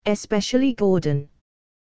 Especially Gordon.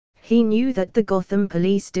 He knew that the Gotham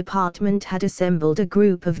Police Department had assembled a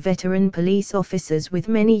group of veteran police officers with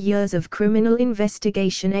many years of criminal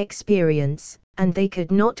investigation experience, and they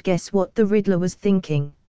could not guess what the Riddler was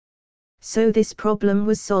thinking. So this problem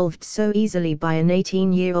was solved so easily by an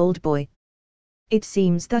 18-year-old boy. It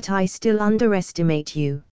seems that I still underestimate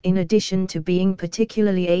you. In addition to being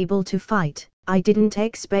particularly able to fight, I didn't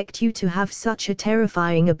expect you to have such a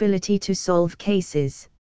terrifying ability to solve cases.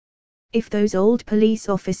 If those old police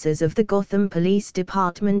officers of the Gotham Police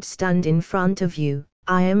Department stand in front of you,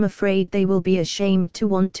 I am afraid they will be ashamed to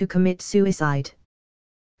want to commit suicide.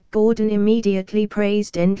 Gordon immediately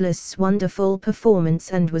praised Endless' wonderful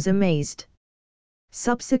performance and was amazed.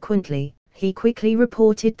 Subsequently, he quickly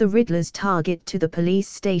reported the Riddler's target to the police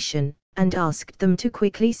station, and asked them to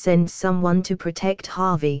quickly send someone to protect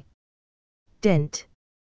Harvey Dent.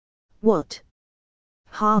 What?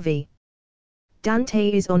 Harvey Dante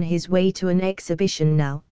is on his way to an exhibition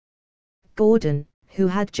now. Gordon, who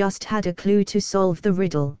had just had a clue to solve the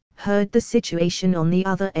riddle, heard the situation on the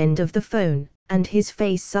other end of the phone, and his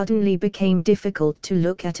face suddenly became difficult to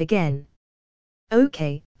look at again.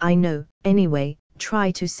 "Okay, I know, anyway, try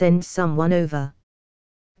to send someone over."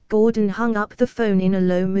 Gordon hung up the phone in a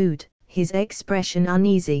low mood, his expression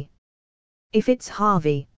uneasy. If it's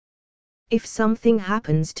Harvey. If something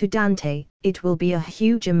happens to Dante, it will be a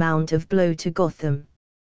huge amount of blow to Gotham.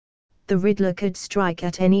 The Riddler could strike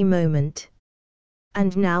at any moment.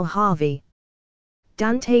 And now Harvey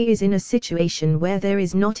Dante is in a situation where there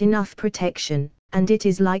is not enough protection, and it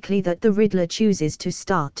is likely that the Riddler chooses to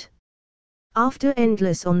start. After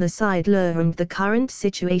Endless on the side learned the current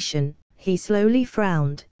situation, he slowly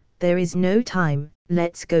frowned. "There is no time,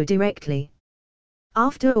 let's go directly.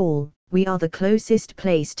 After all, we are the closest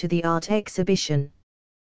place to the art exhibition."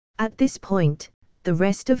 At this point, the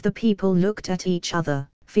rest of the people looked at each other,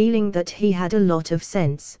 feeling that he had a lot of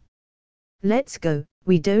sense. "Let's go,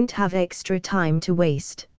 we don't have extra time to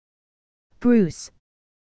waste." "Bruce,"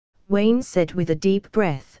 Wayne said with a deep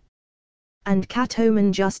breath. And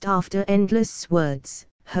Catwoman just after Endless' words,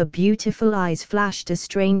 her beautiful eyes flashed a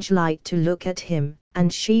strange light to look at him,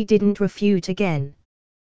 and she didn't refute again.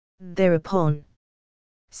 Thereupon,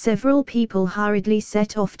 several people hurriedly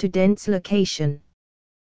set off to Dent's location.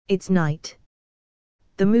 It's night.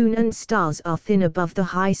 The moon and stars are thin above the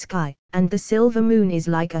high sky, and the silver moon is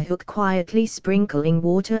like a hook quietly sprinkling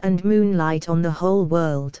water and moonlight on the whole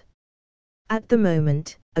world. At the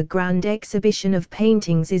moment, a grand exhibition of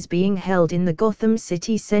paintings is being held in the Gotham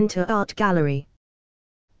City Center Art Gallery.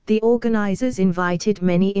 The organizers invited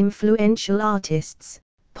many influential artists,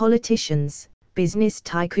 politicians, business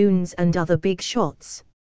tycoons and other big shots.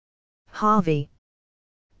 Harvey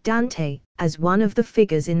Dante, as one of the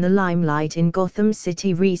figures in the limelight in Gotham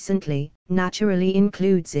City recently, naturally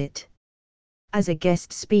includes it. As a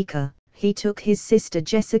guest speaker, he took his sister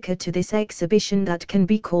Jessica to this exhibition that can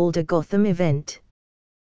be called a Gotham event.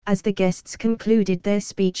 As the guests concluded their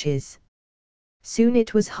speeches, soon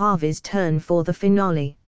it was Harvey's turn for the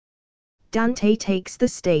finale. Dante takes the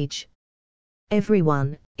stage.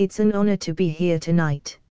 "Everyone, it's an honor to be here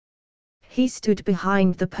tonight." He stood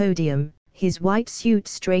behind the podium, his white suit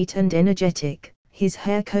straight and energetic, his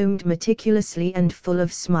hair combed meticulously and full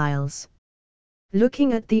of smiles.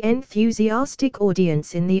 Looking at the enthusiastic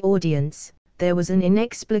audience in the audience, there was an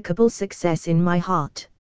inexplicable success in my heart.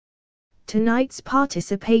 Tonight's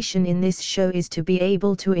participation in this show is to be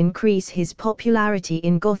able to increase his popularity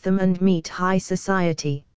in Gotham and meet high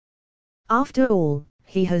society. After all,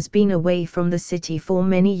 he has been away from the city for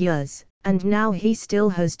many years, and now he still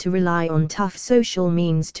has to rely on tough social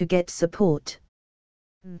means to get support.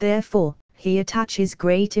 Therefore, he attaches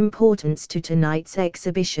great importance to tonight's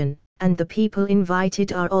exhibition, and the people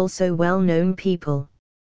invited are also well-known people.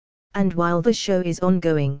 And while the show is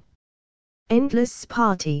ongoing, Endless'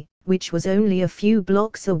 party, which was only a few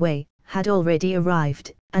blocks away, had already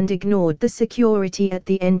arrived, and ignored the security at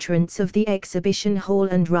the entrance of the exhibition hall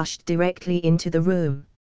and rushed directly into the room.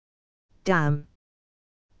 Damn!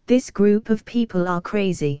 This group of people are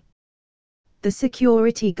crazy. The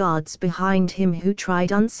security guards behind him who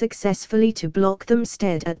tried unsuccessfully to block them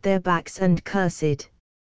stared at their backs and cursed.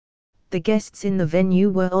 The guests in the venue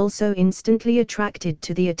were also instantly attracted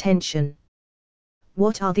to the attention.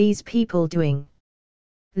 What are these people doing?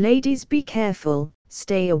 Ladies, be careful,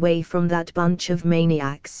 stay away from that bunch of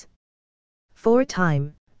maniacs. For a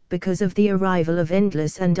time, because of the arrival of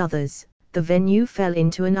Endless and others, the venue fell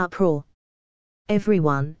into an uproar.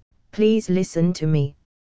 Everyone, please listen to me.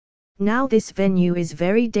 Now this venue is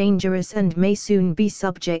very dangerous and may soon be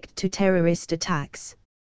subject to terrorist attacks.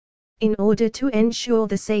 In order to ensure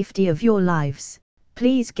the safety of your lives,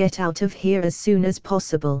 please get out of here as soon as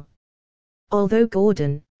possible. Although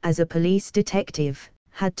Gordon, as a police detective,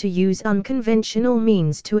 had to use unconventional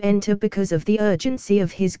means to enter because of the urgency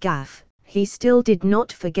of his gaffe, he still did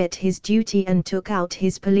not forget his duty and took out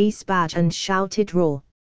his police badge and shouted raw.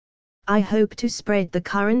 I hope to spread the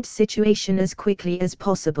current situation as quickly as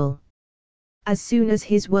possible. As soon as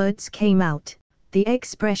his words came out, the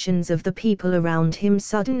expressions of the people around him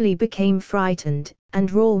suddenly became frightened,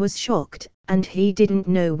 and Raw was shocked, and he didn't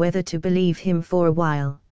know whether to believe him for a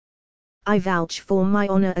while. I vouch for my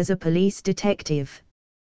honor as a police detective.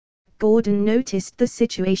 Gordon noticed the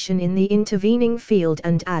situation in the intervening field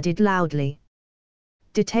and added loudly.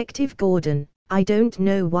 Detective Gordon, I don't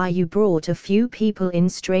know why you brought a few people in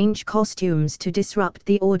strange costumes to disrupt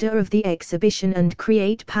the order of the exhibition and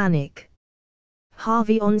create panic.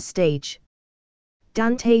 Harvey on stage.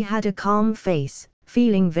 Dante had a calm face,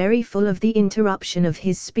 feeling very full of the interruption of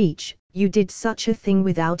his speech. You did such a thing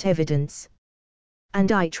without evidence. And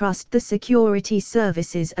I trust the security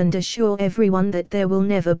services and assure everyone that there will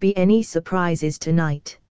never be any surprises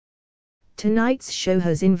tonight. Tonight's show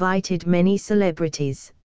has invited many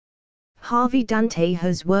celebrities. Harvey Dante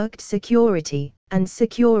has worked security, and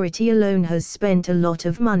security alone has spent a lot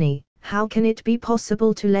of money. How can it be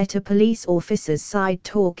possible to let a police officer's side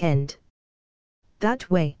talk end that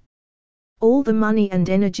way? All the money and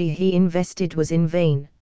energy he invested was in vain.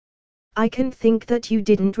 I can think that you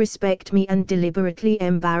didn't respect me and deliberately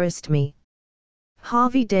embarrassed me.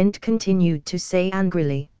 Harvey Dent continued to say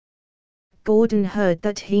angrily. Gordon heard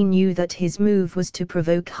that. He knew that his move was to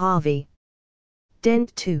provoke Harvey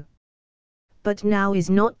Dent too. But now is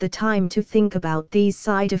not the time to think about these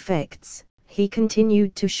side effects, he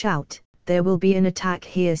continued to shout. There will be an attack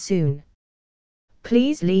here soon.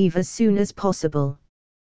 Please leave as soon as possible.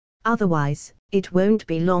 Otherwise, it won't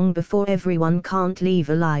be long before everyone can't leave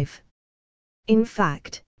alive. In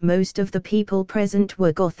fact, most of the people present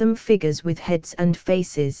were Gotham figures with heads and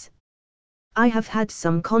faces. I have had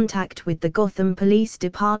some contact with the Gotham Police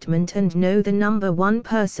Department and know the #1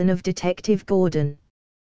 person of Detective Gordon.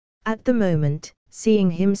 At the moment,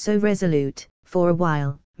 seeing him so resolute, for a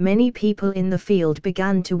while, many people in the field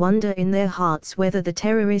began to wonder in their hearts whether the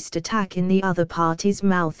terrorist attack in the other party's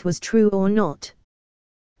mouth was true or not.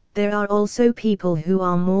 There are also people who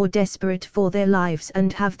are more desperate for their lives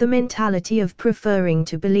and have the mentality of preferring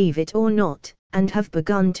to believe it or not, and have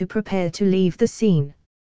begun to prepare to leave the scene.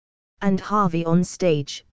 And Harvey on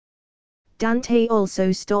stage. Dante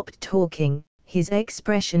also stopped talking, his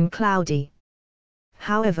expression cloudy.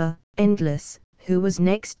 However, Endless, who was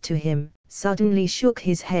next to him, suddenly shook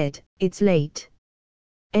his head. It's late.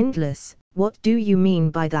 Endless, what do you mean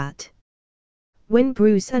by that? When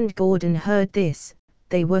Bruce and Gordon heard this,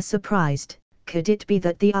 they were surprised. Could it be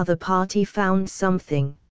that the other party found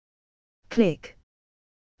something? Click.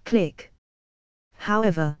 Click.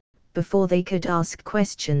 However, before they could ask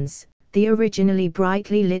questions, the originally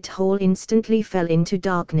brightly lit hall instantly fell into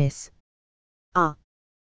darkness. Ah!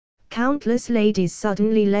 Countless ladies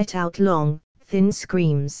suddenly let out long, thin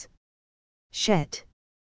screams. Shit!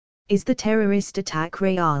 Is the terrorist attack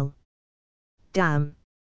real? Damn!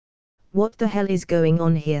 What the hell is going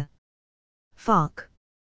on here? Fuck!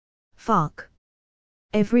 Fuck!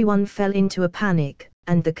 Everyone fell into a panic,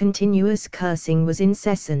 and the continuous cursing was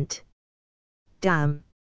incessant. Damn!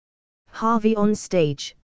 Harvey on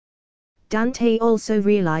stage. Dante also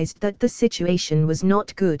realized that the situation was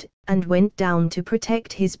not good, and went down to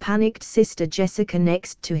protect his panicked sister Jessica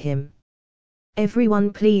next to him.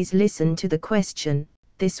 Everyone please listen to the question,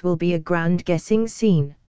 this will be a grand guessing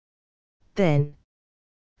scene. Then,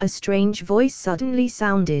 a strange voice suddenly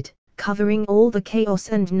sounded, covering all the chaos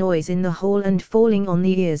and noise in the hall and falling on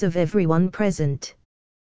the ears of everyone present.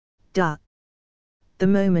 Duh! The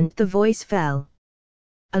moment the voice fell,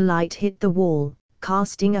 a light hit the wall,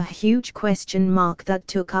 casting a huge question mark that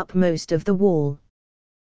took up most of the wall.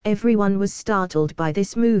 Everyone was startled by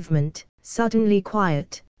this movement, suddenly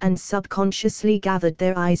quiet, and subconsciously gathered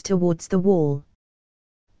their eyes towards the wall.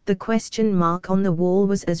 The question mark on the wall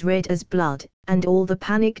was as red as blood, and all the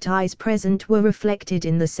panicked eyes present were reflected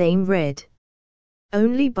in the same red.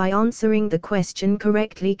 Only by answering the question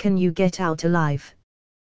correctly can you get out alive.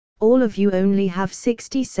 All of you only have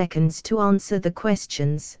 60 seconds to answer the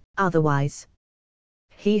questions, otherwise.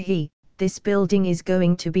 This building is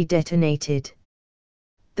going to be detonated.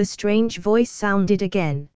 The strange voice sounded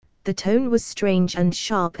again. The tone was strange and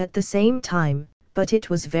sharp at the same time, but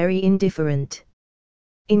it was very indifferent.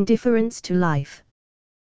 Indifference to life.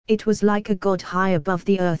 It was like a god high above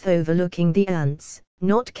the earth overlooking the ants,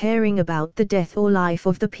 not caring about the death or life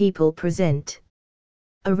of the people present.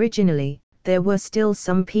 Originally, there were still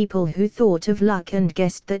some people who thought of luck and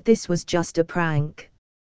guessed that this was just a prank.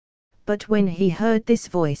 But when he heard this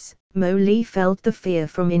voice, Mo Lee felt the fear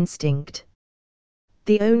from instinct.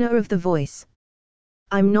 The owner of the voice.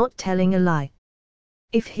 I'm not telling a lie.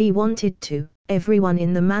 If he wanted to, everyone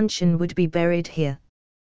in the mansion would be buried here.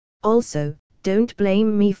 Also, don't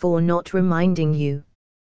blame me for not reminding you.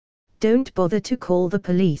 Don't bother to call the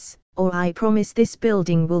police, or I promise this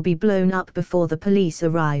building will be blown up before the police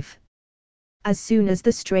arrive. As soon as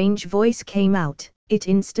the strange voice came out, it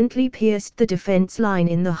instantly pierced the defense line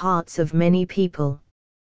in the hearts of many people.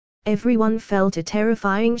 Everyone felt a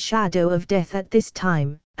terrifying shadow of death at this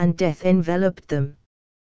time, and death enveloped them.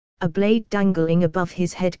 A blade dangling above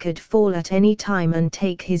his head could fall at any time and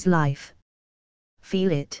take his life.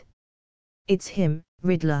 Feel it. It's him,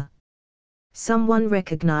 Riddler. Someone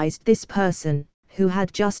recognized this person, who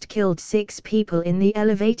had just killed 6 people in the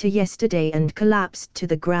elevator yesterday and collapsed to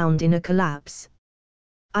the ground in a collapse.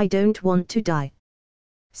 I don't want to die.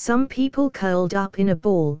 Some people curled up in a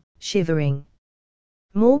ball, shivering.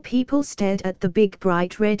 More people stared at the big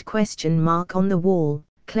bright red question mark on the wall,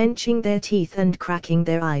 clenching their teeth and cracking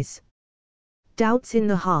their eyes. Doubts in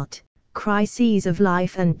the heart, crises of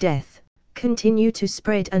life and death, continue to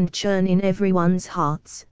spread and churn in everyone's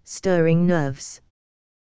hearts, stirring nerves.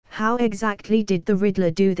 How exactly did the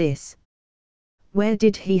Riddler do this? Where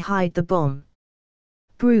did he hide the bomb?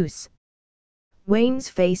 Bruce. Wayne's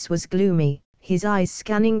face was gloomy, his eyes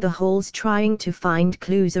scanning the halls trying to find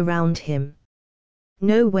clues around him.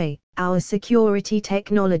 No way, our security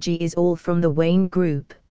technology is all from the Wayne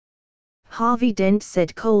Group. Harvey Dent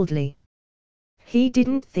said coldly. He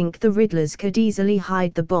didn't think the Riddlers could easily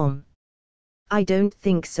hide the bomb. I don't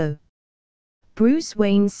think so. Bruce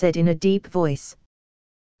Wayne said in a deep voice.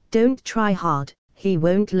 Don't try hard, he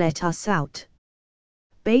won't let us out.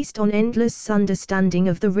 Based on endless understanding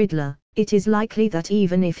of the Riddler, it is likely that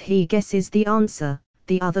even if he guesses the answer,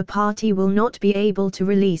 the other party will not be able to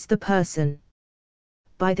release the person.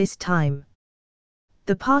 By this time,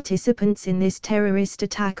 the participants in this terrorist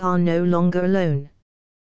attack are no longer alone.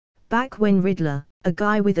 Back when Riddler, a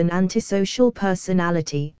guy with an antisocial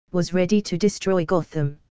personality, was ready to destroy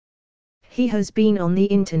Gotham, he has been on the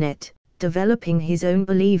internet, developing his own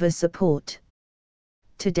believer support.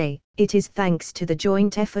 Today, it is thanks to the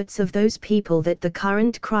joint efforts of those people that the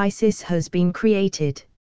current crisis has been created.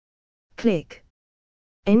 Click.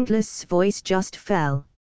 Endless' voice just fell.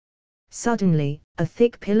 Suddenly, a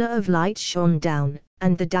thick pillar of light shone down,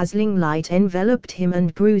 and the dazzling light enveloped him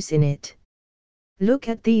and Bruce in it. Look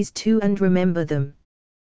at these two and remember them.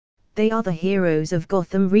 They are the heroes of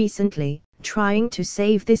Gotham recently, trying to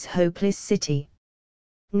save this hopeless city.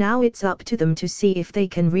 Now it's up to them to see if they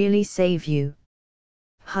can really save you.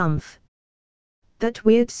 Humph. That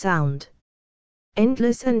weird sound.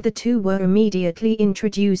 Endless and the two were immediately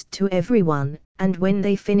introduced to everyone, and when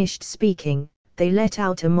they finished speaking, they let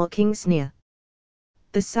out a mocking sneer.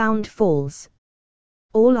 The sound falls.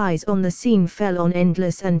 All eyes on the scene fell on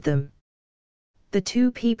Endless and them. The two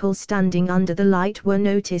people standing under the light were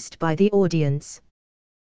noticed by the audience.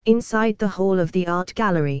 Inside the hall of the art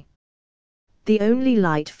gallery, the only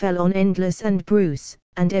light fell on Endless and Bruce,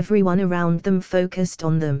 and everyone around them focused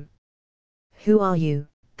on them. "Who are you,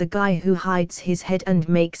 the guy who hides his head and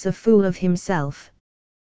makes a fool of himself?"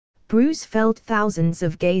 Bruce felt thousands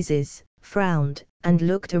of gazes, frowned, and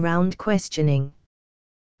looked around questioning.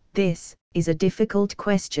 "This is a difficult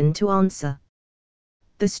question to answer."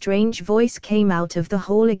 The strange voice came out of the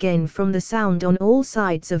hall again from the sound on all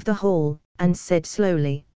sides of the hall, and said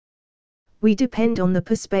slowly, "We depend on the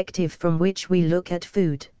perspective from which we look at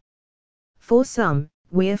food. For some,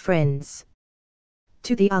 we're friends.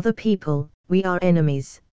 To the other people, we are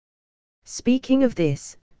enemies." Speaking of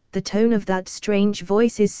this, the tone of that strange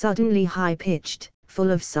voice is suddenly high-pitched,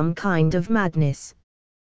 full of some kind of madness.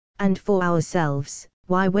 "And for ourselves,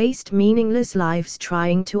 why waste meaningless lives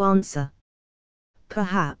trying to answer?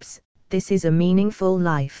 Perhaps, this is a meaningful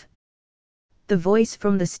life." The voice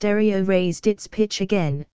from the stereo raised its pitch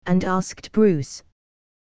again, and asked Bruce,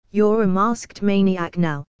 "You're a masked maniac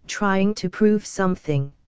now, trying to prove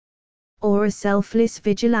something? Or a selfless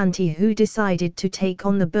vigilante who decided to take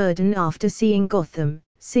on the burden after seeing Gotham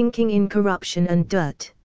sinking in corruption and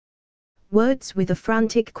dirt?" Words with a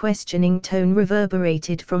frantic questioning tone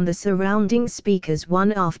reverberated from the surrounding speakers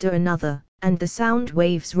one after another, and the sound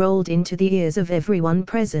waves rolled into the ears of everyone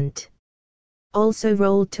present. Also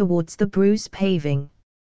rolled towards the Bruce paving.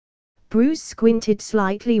 Bruce squinted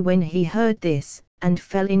slightly when he heard this, and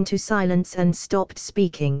fell into silence and stopped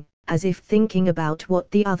speaking, as if thinking about what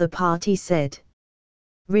the other party said.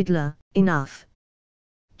 "Riddler, enough."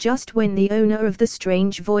 Just when the owner of the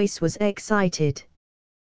strange voice was excited,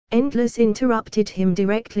 Endless interrupted him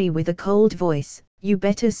directly with a cold voice, "You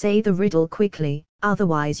better say the riddle quickly,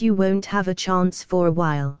 otherwise you won't have a chance for a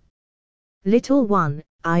while. Little one,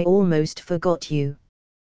 I almost forgot you.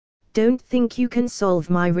 Don't think you can solve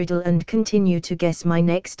my riddle and continue to guess my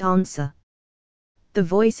next answer." The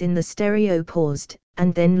voice in the stereo paused,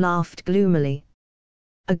 and then laughed gloomily.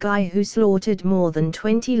 "A guy who slaughtered more than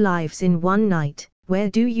 20 lives in one night, where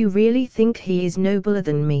do you really think he is nobler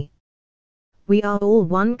than me? We are all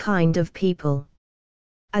one kind of people."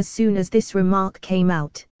 As soon as this remark came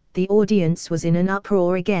out, the audience was in an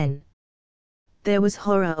uproar again. There was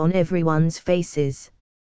horror on everyone's faces.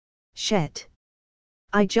 "Shit.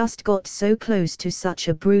 I just got so close to such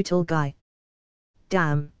a brutal guy.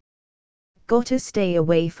 Damn. Gotta stay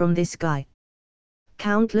away from this guy."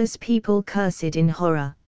 Countless people cursed in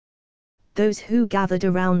horror. Those who gathered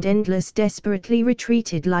around Endless desperately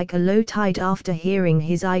retreated like a low tide after hearing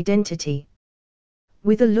his identity.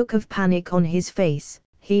 With a look of panic on his face,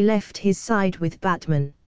 he left his side with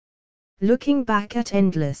Batman. Looking back at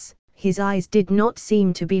Endless, his eyes did not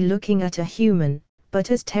seem to be looking at a human, but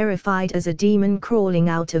as terrified as a demon crawling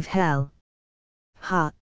out of hell.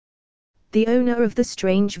 "Ha!" The owner of the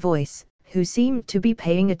strange voice, who seemed to be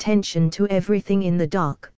paying attention to everything in the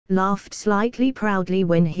dark, laughed slightly proudly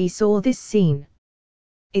when he saw this scene.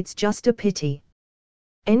 "It's just a pity."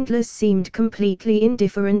 Endless seemed completely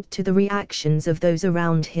indifferent to the reactions of those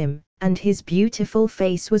around him, and his beautiful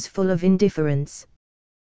face was full of indifference.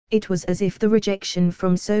 It was as if the rejection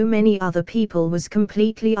from so many other people was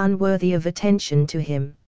completely unworthy of attention to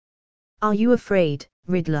him. "Are you afraid,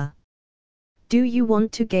 Riddler? Do you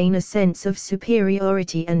want to gain a sense of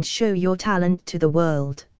superiority and show your talent to the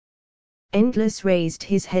world?" Endless raised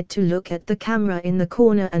his head to look at the camera in the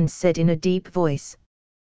corner and said in a deep voice.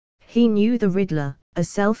 He knew the Riddler, a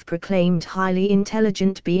self-proclaimed highly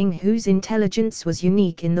intelligent being whose intelligence was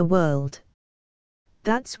unique in the world.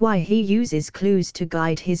 That's why he uses clues to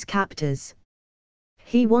guide his captors.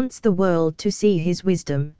 He wants the world to see his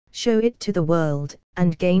wisdom, show it to the world,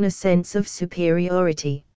 and gain a sense of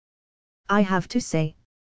superiority. I have to say.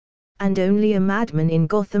 And only a madman in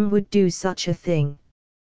Gotham would do such a thing.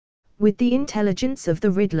 With the intelligence of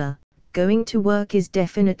the Riddler, going to work is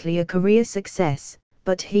definitely a career success,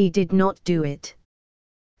 but he did not do it.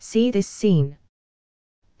 See this scene.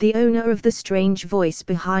 The owner of the strange voice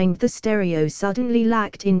behind the stereo suddenly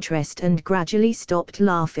lacked interest and gradually stopped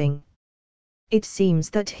laughing. It seems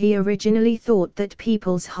that he originally thought that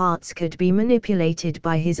people's hearts could be manipulated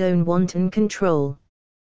by his own wanton control.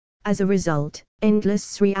 As a result,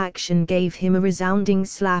 Endless's reaction gave him a resounding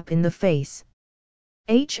slap in the face.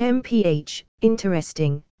 HMPH,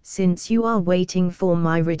 interesting, since you are waiting for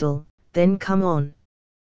my riddle, then come on.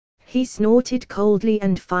 He snorted coldly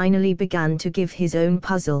and finally began to give his own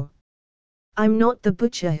puzzle. I'm not the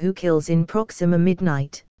butcher who kills in Proxima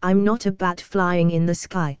Midnight, I'm not a bat flying in the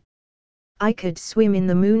sky. I could swim in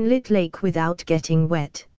the moonlit lake without getting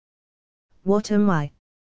wet. What am I?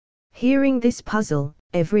 Hearing this puzzle,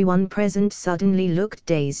 everyone present suddenly looked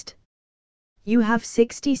dazed. You have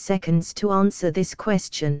 60 seconds to answer this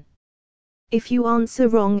question. If you answer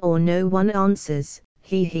wrong or no one answers,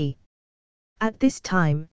 he. At this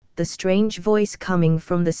time, the strange voice coming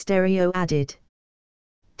from the stereo added.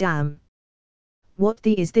 Damn. What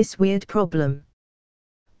the is this weird problem?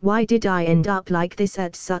 Why did I end up like this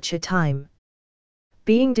at such a time?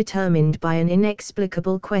 Being determined by an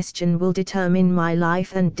inexplicable question will determine my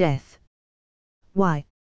life and death. Why?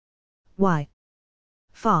 Why?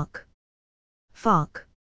 Fuck. Fuck.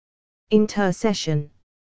 Intercession.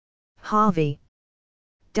 Harvey.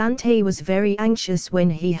 Dante was very anxious when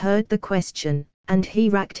he heard the question, and he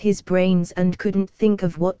racked his brains and couldn't think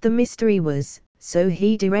of what the mystery was, so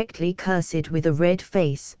he directly cursed with a red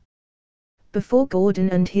face. Before Gordon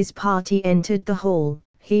and his party entered the hall,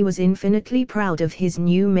 he was infinitely proud of his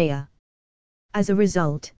new mayor. As a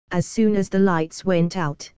result, as soon as the lights went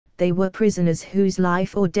out, they were prisoners whose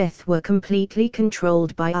life or death were completely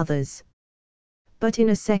controlled by others. But in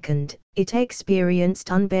a second, it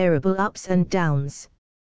experienced unbearable ups and downs.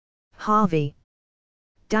 Harvey.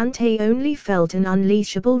 Dante only felt an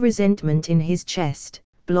unleashable resentment in his chest,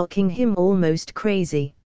 blocking him almost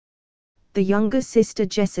crazy. The younger sister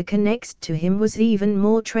Jessica next to him was even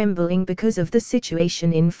more trembling because of the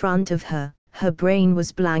situation in front of her. Her brain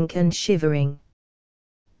was blank and shivering.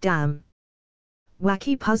 Damn.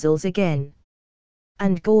 Wacky puzzles again.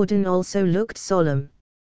 And Gordon also looked solemn.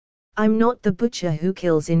 I'm not the butcher who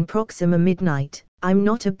kills in Proxima Midnight, I'm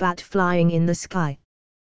not a bat flying in the sky.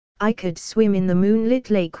 I could swim in the moonlit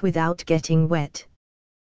lake without getting wet.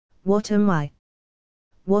 What am I?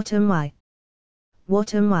 What am I?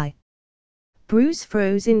 What am I? Bruce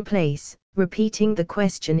froze in place, repeating the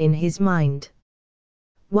question in his mind.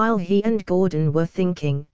 While he and Gordon were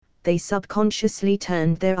thinking, they subconsciously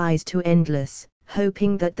turned their eyes to Endless,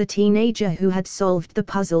 hoping that the teenager who had solved the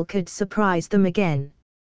puzzle could surprise them again.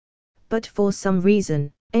 But for some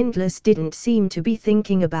reason, Endless didn't seem to be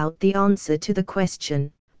thinking about the answer to the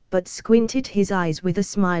question, but squinted his eyes with a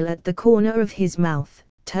smile at the corner of his mouth,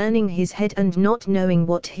 turning his head and not knowing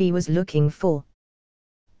what he was looking for.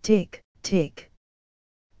 Tick, tick.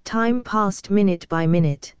 Time passed minute by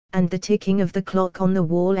minute, and the ticking of the clock on the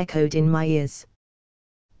wall echoed in my ears.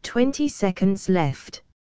 20 seconds left.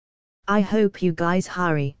 I hope you guys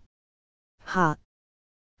hurry. Ha.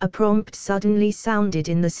 A prompt suddenly sounded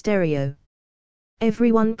in the stereo.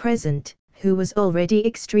 Everyone present, who was already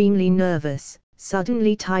extremely nervous,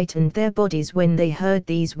 suddenly tightened their bodies when they heard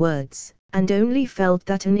these words, and only felt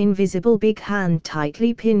that an invisible big hand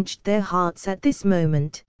tightly pinched their hearts at this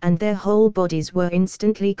moment, and their whole bodies were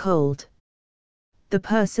instantly cold. The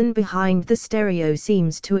person behind the stereo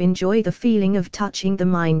seems to enjoy the feeling of touching the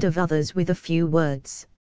mind of others with a few words.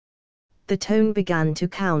 The tone began to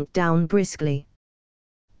count down briskly.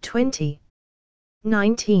 20.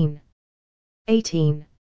 19. 18.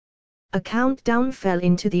 A countdown fell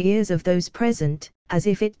into the ears of those present, as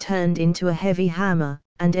if it turned into a heavy hammer,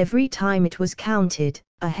 and every time it was counted,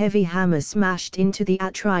 a heavy hammer smashed into the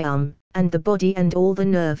atrium, and the body and all the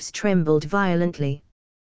nerves trembled violently.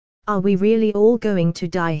 Are we really all going to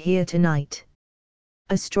die here tonight?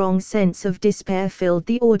 A strong sense of despair filled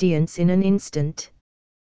the audience in an instant.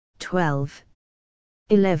 12.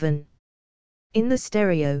 11. In the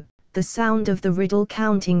stereo, the sound of the riddle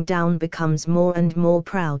counting down becomes more and more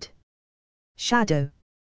proud. Shadow.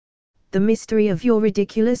 The mystery of your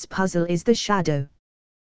ridiculous puzzle is the shadow.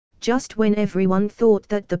 Just when everyone thought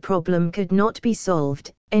that the problem could not be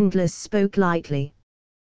solved, Endless spoke lightly.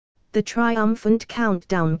 The triumphant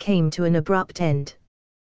countdown came to an abrupt end.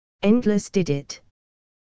 Endless did it.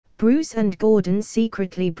 Bruce and Gordon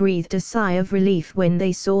secretly breathed a sigh of relief when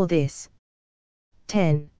they saw this.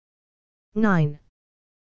 10. 9.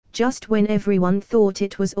 Just when everyone thought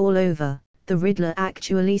it was all over, the Riddler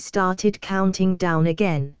actually started counting down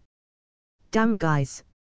again. Damn guys.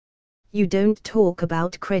 You don't talk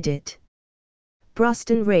about credit.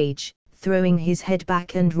 Bruston rage, throwing his head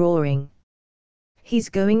back and roaring. He's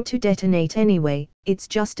going to detonate anyway, it's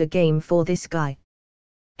just a game for this guy.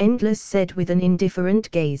 Endless said with an indifferent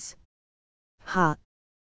gaze. Ha.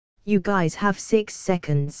 You guys have 6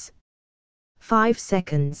 seconds. 5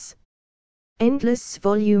 seconds. Endless'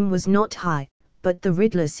 volume was not high, but the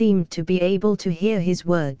Riddler seemed to be able to hear his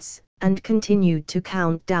words, and continued to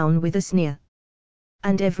count down with a sneer.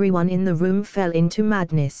 And everyone in the room fell into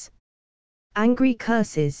madness. Angry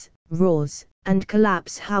curses, roars, and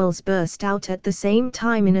collapse howls burst out at the same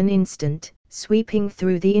time in an instant, sweeping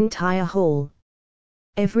through the entire hall.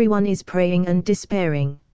 Everyone is praying and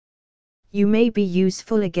despairing. You may be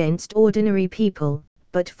useful against ordinary people,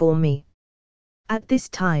 but for me. At this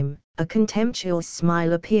time, a contemptuous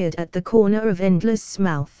smile appeared at the corner of Endless's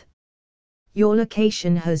mouth. Your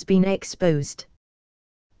location has been exposed.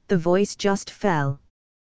 The voice just fell.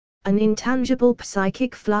 An intangible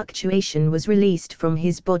psychic fluctuation was released from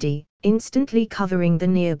his body, instantly covering the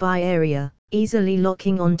nearby area, easily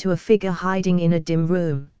locking onto a figure hiding in a dim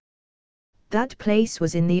room. That place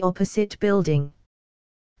was in the opposite building.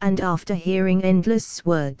 And after hearing Endless's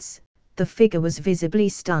words, the figure was visibly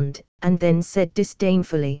stunned, and then said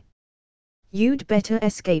disdainfully, "You'd better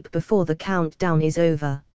escape before the countdown is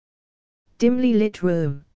over." Dimly lit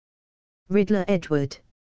room. Riddler Edward.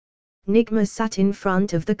 Nigma sat in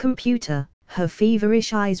front of the computer, her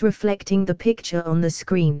feverish eyes reflecting the picture on the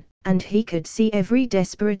screen, and he could see every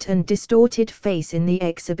desperate and distorted face in the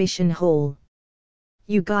exhibition hall.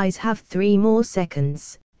 "You guys have 3 more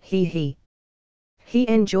seconds, he. He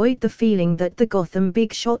enjoyed the feeling that the Gotham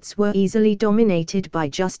big shots were easily dominated by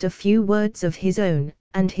just a few words of his own,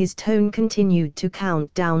 and his tone continued to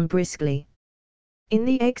count down briskly. In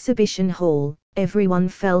the exhibition hall, everyone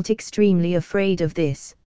felt extremely afraid of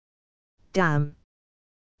this. Damn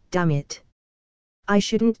it. I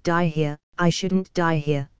shouldn't die here, I shouldn't die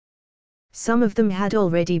here. Some of them had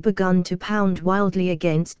already begun to pound wildly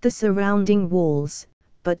against the surrounding walls,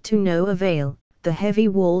 but to no avail. The heavy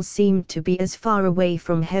walls seemed to be as far away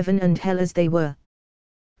from heaven and hell as they were.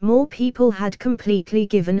 More people had completely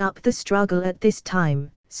given up the struggle at this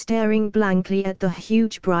time, staring blankly at the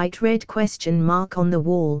huge bright red question mark on the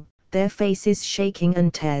wall, their faces shaking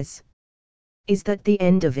and tense. Is that the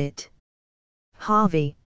end of it?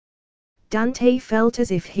 Harvey. Dante felt as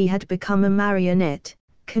if he had become a marionette,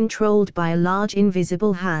 controlled by a large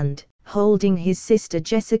invisible hand, holding his sister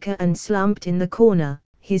Jessica and slumped in the corner,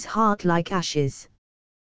 his heart like ashes.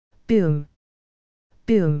 Boom.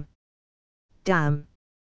 Boom. Damn.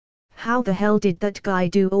 How the hell did that guy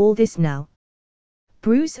do all this now?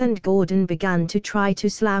 Bruce and Gordon began to try to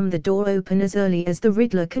slam the door open as early as the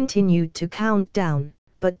Riddler continued to count down,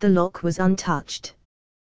 but the lock was untouched.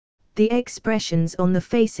 The expressions on the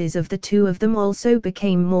faces of the two of them also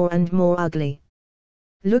became more and more ugly.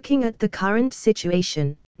 Looking at the current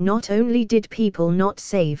situation, not only did people not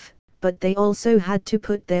save, but they also had to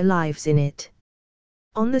put their lives in it.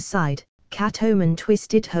 On the side, Catwoman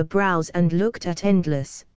twisted her brows and looked at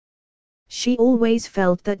Endless. She always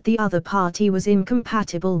felt that the other party was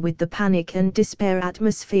incompatible with the panic and despair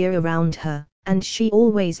atmosphere around her, and she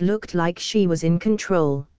always looked like she was in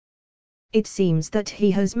control. It seems that he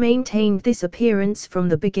has maintained this appearance from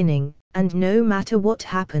the beginning, and no matter what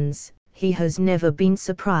happens, he has never been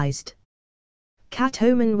surprised.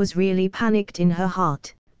 Catwoman was really panicked in her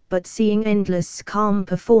heart, but seeing Endless' calm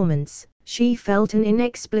performance, she felt an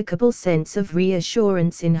inexplicable sense of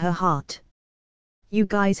reassurance in her heart. You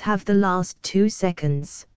guys have the last 2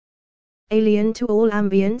 seconds. Alien to all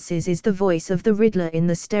ambiances is the voice of the Riddler in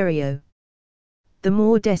the stereo. The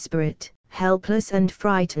more desperate, helpless and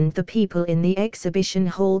frightened the people in the exhibition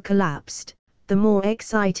hall collapsed, the more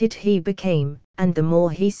excited he became, and the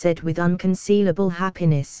more he said with unconcealable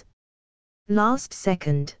happiness. Last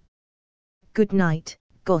second. Good night,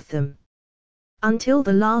 Gotham. Until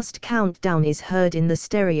the last countdown is heard in the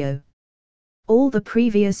stereo. All the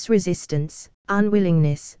previous resistance,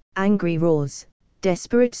 unwillingness, angry roars,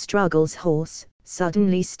 desperate struggles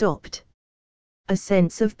suddenly stopped. A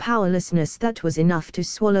sense of powerlessness that was enough to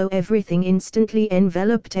swallow everything instantly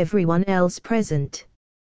enveloped everyone else present.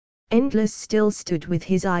 Endless still stood with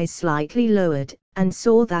his eyes slightly lowered, and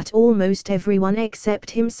saw that almost everyone except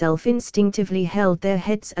himself instinctively held their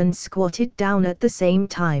heads and squatted down at the same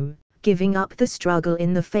time, giving up the struggle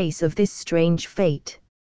in the face of this strange fate.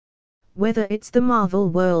 Whether it's the Marvel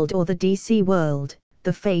world or the DC world,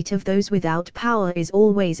 the fate of those without power is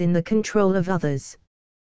always in the control of others.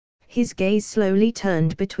 His gaze slowly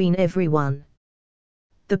turned between everyone.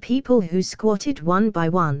 The people who squatted one by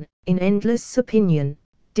one, in Endless' opinion,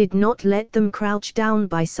 did not let them crouch down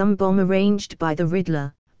by some bomb arranged by the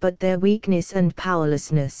Riddler, but their weakness and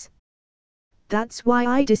powerlessness. That's why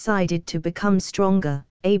I decided to become stronger,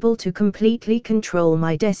 able to completely control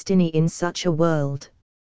my destiny in such a world.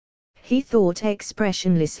 He thought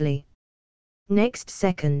expressionlessly. Next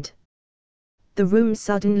second. The room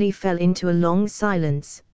suddenly fell into a long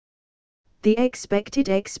silence. The expected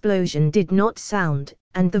explosion did not sound,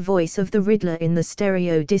 and the voice of the Riddler in the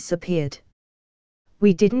stereo disappeared.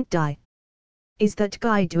 We didn't die. Is that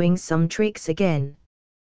guy doing some tricks again?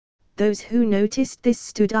 Those who noticed this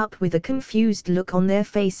stood up with a confused look on their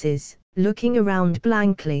faces, looking around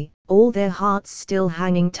blankly, all their hearts still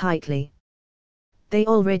hanging tightly. They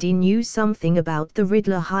already knew something about the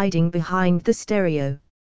Riddler hiding behind the stereo.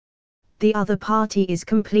 The other party is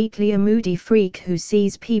completely a moody freak who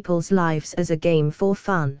sees people's lives as a game for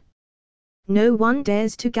fun. No one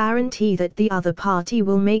dares to guarantee that the other party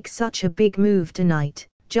will make such a big move tonight,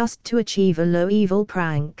 just to achieve a low-evil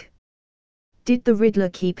prank. Did the Riddler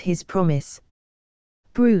keep his promise?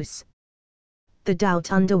 Bruce. The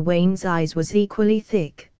doubt under Wayne's eyes was equally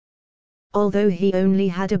thick. Although he only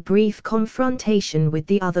had a brief confrontation with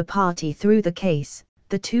the other party through the case,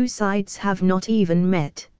 the two sides have not even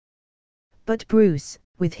met. But Bruce,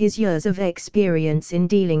 with his years of experience in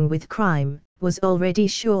dealing with crime, was already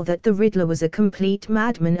sure that the Riddler was a complete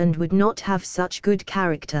madman and would not have such good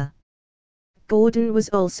character. Gordon was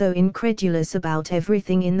also incredulous about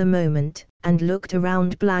everything in the moment, and looked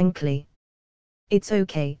around blankly. It's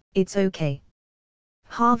okay, it's okay.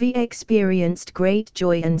 Harvey experienced great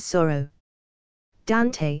joy and sorrow.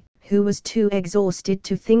 Dante, who was too exhausted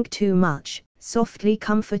to think too much, softly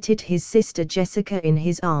comforted his sister Jessica in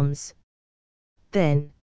his arms.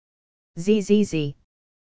 Then, zzz.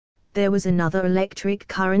 There was another electric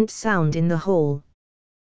current sound in the hall.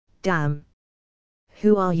 Damn.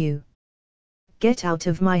 Who are you? Get out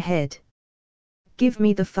of my head. Give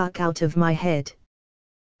me the fuck out of my head.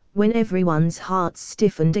 When everyone's hearts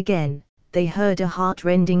stiffened again, they heard a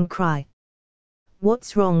heart-rending cry.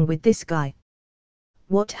 What's wrong with this guy?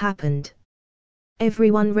 What happened?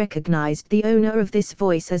 Everyone recognized the owner of this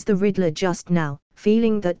voice as the Riddler just now,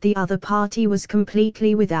 feeling that the other party was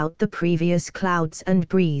completely without the previous clouds and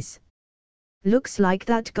breeze. Looks like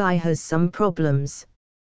that guy has some problems.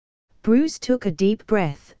 Bruce took a deep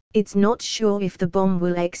breath. It's not sure if the bomb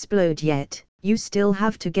will explode yet, you still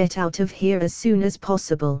have to get out of here as soon as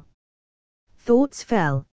possible. Thoughts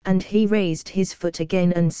fell, and he raised his foot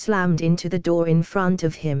again and slammed into the door in front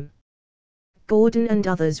of him. Gordon and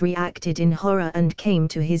others reacted in horror and came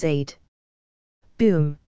to his aid.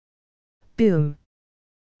 Boom. Boom.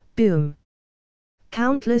 Boom.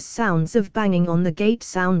 Countless sounds of banging on the gate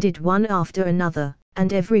sounded one after another,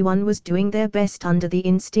 and everyone was doing their best under the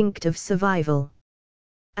instinct of survival.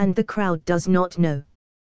 And the crowd does not know.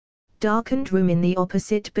 Darkened room in the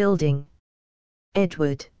opposite building.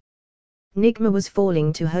 Edward. Nigma was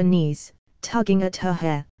falling to her knees, tugging at her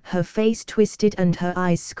hair, her face twisted and her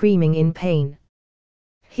eyes screaming in pain.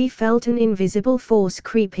 He felt an invisible force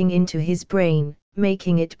creeping into his brain,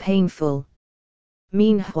 making it painful.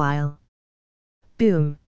 Meanwhile.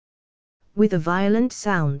 Boom. With a violent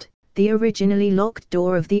sound, the originally locked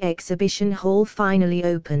door of the exhibition hall finally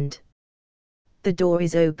opened. The door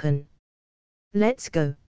is open. Let's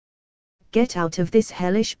go. Get out of this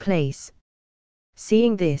hellish place.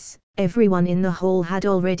 Seeing this, everyone in the hall had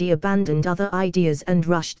already abandoned other ideas and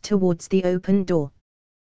rushed towards the open door.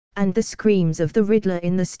 And the screams of the Riddler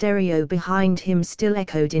in the stereo behind him still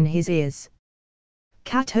echoed in his ears.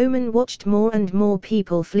 Catwoman watched more and more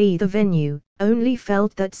people flee the venue, only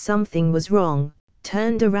felt that something was wrong,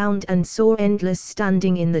 turned around and saw Endless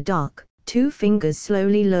standing in the dark, 2 fingers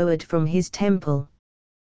slowly lowered from his temple.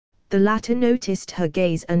 The latter noticed her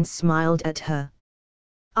gaze and smiled at her.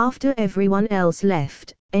 After everyone else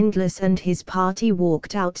left, Endless and his party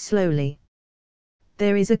walked out slowly.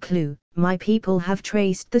 There is a clue, my people have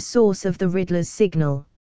traced the source of the Riddler's signal.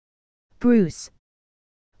 Bruce.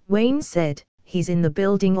 Wayne said, he's in the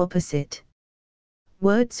building opposite.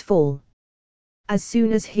 Words fall. As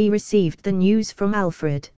soon as he received the news from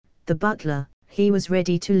Alfred, the butler, he was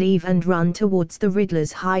ready to leave and run towards the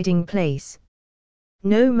Riddler's hiding place.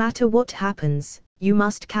 No matter what happens, you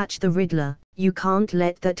must catch the Riddler, you can't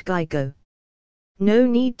let that guy go. No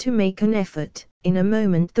need to make an effort, in a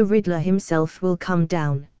moment the Riddler himself will come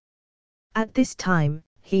down. At this time,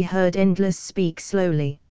 he heard Endless speak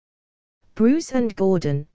slowly. Bruce and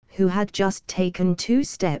Gordon, who had just taken 2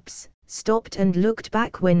 steps, stopped and looked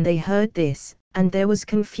back when they heard this, and there was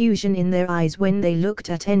confusion in their eyes when they looked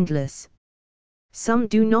at Endless. Some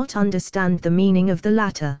do not understand the meaning of the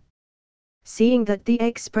latter. Seeing that the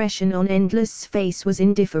expression on Endless' face was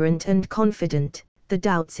indifferent and confident, the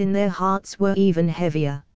doubts in their hearts were even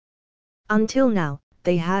heavier. Until now,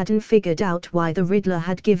 they hadn't figured out why the Riddler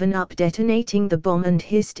had given up detonating the bomb and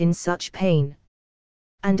hissed in such pain.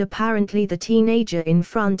 And apparently the teenager in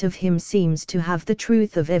front of him seems to have the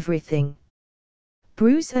truth of everything.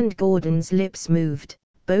 Bruce and Gordon's lips moved,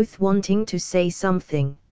 both wanting to say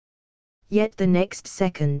something. Yet the next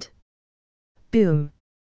second. Boom.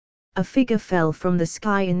 A figure fell from the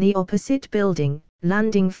sky in the opposite building,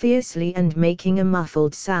 landing fiercely and making a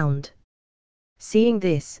muffled sound. Seeing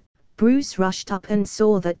this, Bruce rushed up and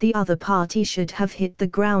saw that the other party should have hit the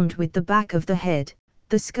ground with the back of the head.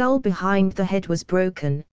 The skull behind the head was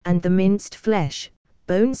broken, and the minced flesh,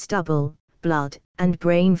 Bone stubble, blood, and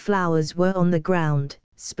brain flowers were on the ground,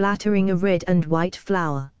 splattering a red and white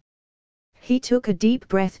flower. He took a deep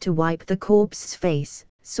breath to wipe the corpse's face,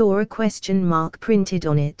 saw a question mark printed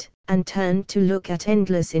on it, and turned to look at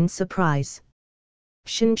Endless in surprise.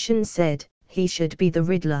 Shin said, "He should be the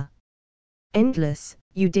Riddler." "Endless,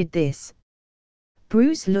 you did this."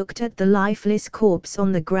 Bruce looked at the lifeless corpse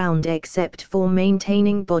on the ground except for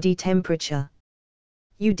maintaining body temperature.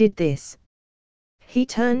 "You did this." He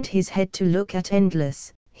turned his head to look at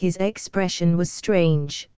Endless, his expression was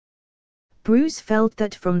strange. Bruce felt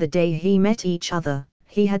that from the day he met each other,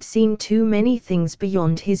 he had seen too many things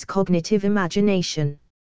beyond his cognitive imagination.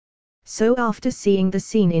 So after seeing the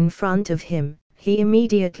scene in front of him, he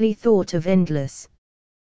immediately thought of Endless.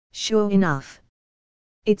 Sure enough.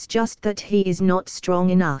 It's just that he is not strong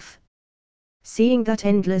enough. Seeing that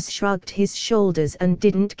Endless shrugged his shoulders and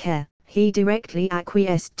didn't care, he directly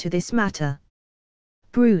acquiesced to this matter.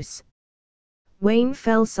 "Bruce." Wayne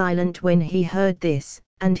fell silent when he heard this,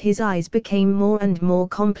 and his eyes became more and more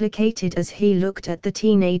complicated as he looked at the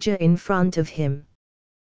teenager in front of him.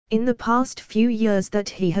 In the past few years that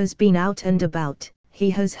he has been out and about, he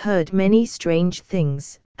has heard many strange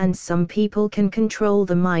things, and some people can control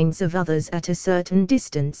the minds of others at a certain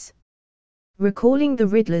distance. Recalling the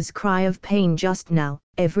Riddler's cry of pain just now,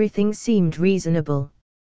 everything seemed reasonable.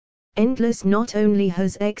 Endless not only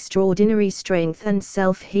has extraordinary strength and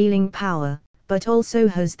self-healing power, but also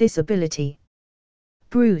has this ability.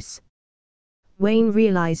 Bruce. Wayne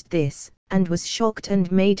realized this, and was shocked and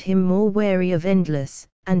made him more wary of Endless,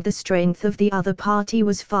 and the strength of the other party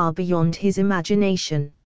was far beyond his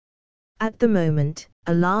imagination. At the moment,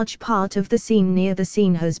 a large part of the scene near the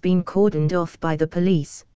scene has been cordoned off by the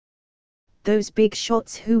police. Those big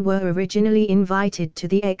shots who were originally invited to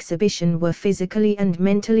the exhibition were physically and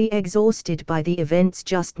mentally exhausted by the events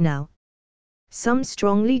just now. Some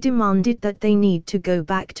strongly demanded that they need to go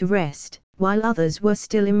back to rest, while others were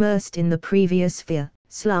still immersed in the previous fear,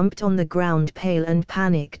 slumped on the ground pale and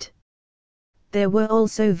panicked. There were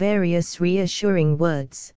also various reassuring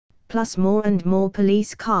words, plus more and more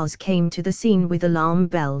police cars came to the scene with alarm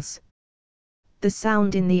bells. The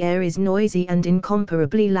sound in the air is noisy and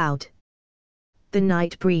incomparably loud. The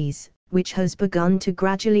night breeze, which has begun to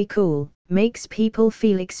gradually cool, makes people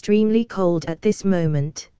feel extremely cold at this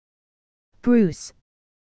moment. Bruce.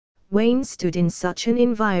 Wayne stood in such an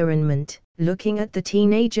environment, looking at the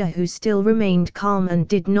teenager who still remained calm and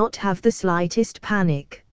did not have the slightest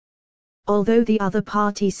panic. Although the other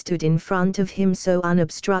party stood in front of him so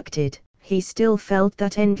unobstructed, he still felt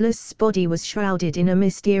that Endless's body was shrouded in a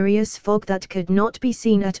mysterious fog that could not be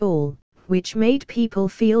seen at all, which made people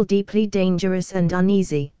feel deeply dangerous and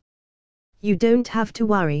uneasy. "You don't have to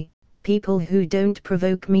worry, people who don't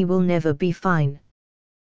provoke me will never be fine."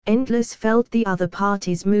 Endless felt the other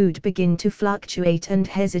party's mood begin to fluctuate and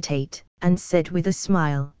hesitate, and said with a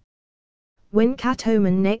smile. When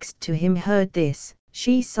Catwoman next to him heard this,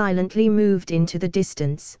 she silently moved into the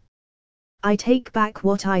distance. "I take back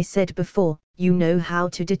what I said before, you know how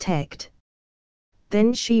to detect."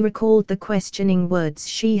 Then she recalled the questioning words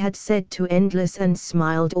she had said to Endless and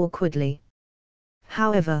smiled awkwardly.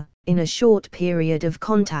 However, in a short period of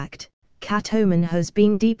contact, Catwoman has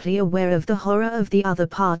been deeply aware of the horror of the other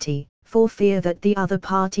party, for fear that the other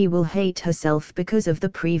party will hate herself because of the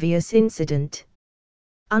previous incident.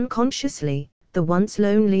 Unconsciously, the once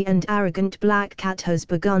lonely and arrogant black cat has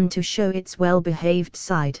begun to show its well-behaved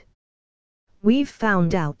side. "We've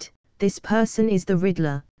found out, this person is the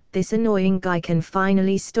Riddler, this annoying guy can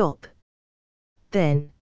finally stop."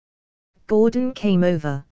 Then Gordon came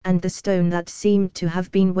over, and the stone that seemed to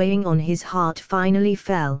have been weighing on his heart finally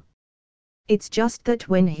fell. It's just that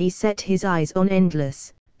when he set his eyes on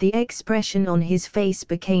Endless, the expression on his face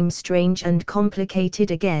became strange and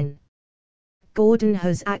complicated again. Gordon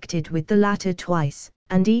has acted with the latter twice,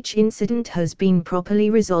 and each incident has been properly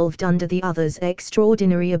resolved under the other's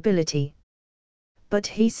extraordinary ability. But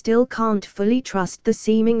he still can't fully trust the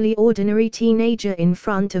seemingly ordinary teenager in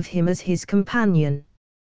front of him as his companion.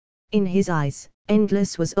 In his eyes,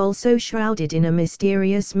 Endless was also shrouded in a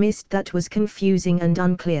mysterious mist that was confusing and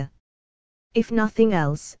unclear. "If nothing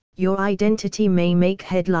else, your identity may make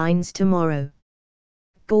headlines tomorrow."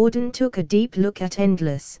 Gordon took a deep look at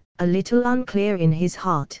Endless, a little unclear in his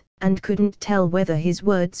heart, and couldn't tell whether his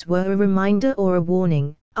words were a reminder or a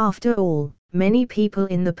warning. "After all, many people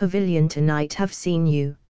in the pavilion tonight have seen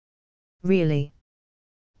you." "Really?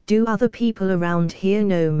 Do other people around here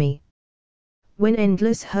know me?" When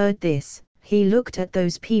Endless heard this, he looked at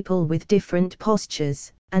those people with different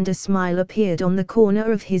postures, and a smile appeared on the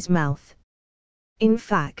corner of his mouth. In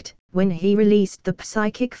fact, when he released the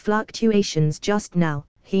psychic fluctuations just now,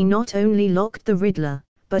 he not only locked the Riddler,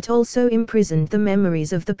 but also imprisoned the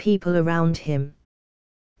memories of the people around him.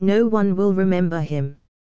 No one will remember him.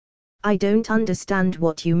 I don't understand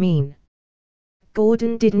what you mean.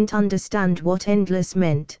 Gordon didn't understand what Endless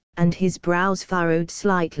meant, and his brows furrowed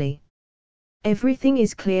slightly. Everything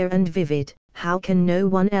is clear and vivid, how can no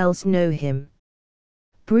one else know him?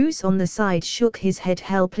 Bruce on the side shook his head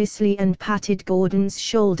helplessly and patted Gordon's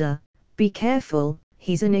shoulder. Be careful,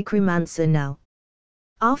 he's a necromancer now.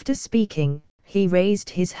 After speaking, he raised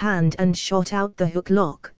his hand and shot out the hook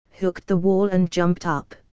lock, hooked the wall and jumped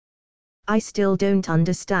up. I still don't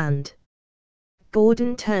understand.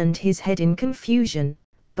 Gordon turned his head in confusion,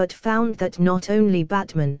 but found that not only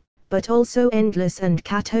Batman, but also Endless and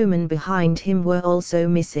Catwoman behind him were also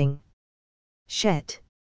missing. Shit.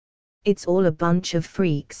 It's all a bunch of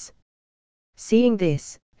freaks. Seeing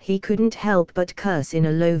this, he couldn't help but curse in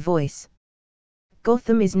a low voice.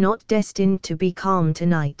 Gotham is not destined to be calm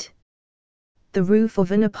tonight. The roof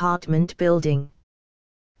of an apartment building.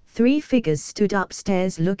 3 figures stood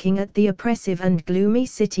upstairs looking at the oppressive and gloomy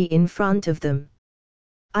city in front of them.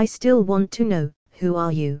 I still want to know, who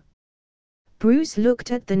are you? Bruce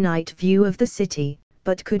looked at the night view of the city,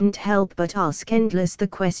 but couldn't help but ask Endless the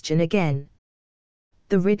question again.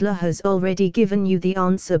 The Riddler has already given you the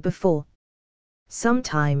answer before.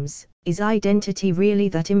 Sometimes, is identity really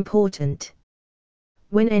that important?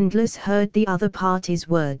 When Endless heard the other party's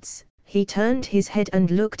words, he turned his head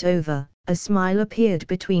and looked over, a smile appeared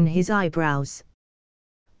between his eyebrows.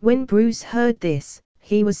 When Bruce heard this,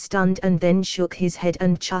 he was stunned and then shook his head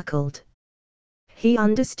and chuckled. He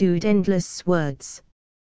understood Endless' words.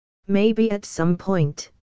 Maybe at some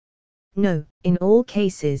point. No, in all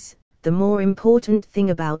cases, the more important thing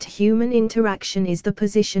about human interaction is the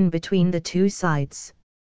position between the two sides.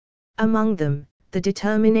 Among them, the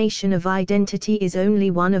determination of identity is only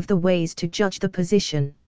one of the ways to judge the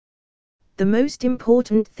position. The most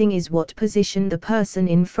important thing is what position the person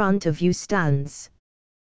in front of you stands.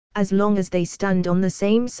 As long as they stand on the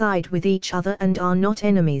same side with each other and are not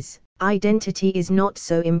enemies, identity is not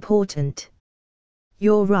so important.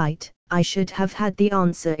 You're right, I should have had the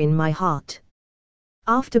answer in my heart.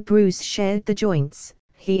 After Bruce shared the joints,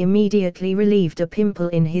 he immediately relieved a pimple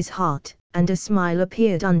in his heart, and a smile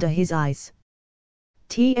appeared under his eyes.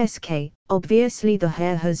 TSK, obviously the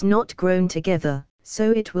hair has not grown together,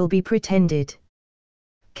 so it will be pretended.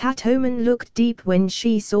 Catwoman looked deep when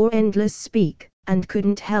she saw Endless speak, and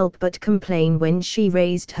couldn't help but complain when she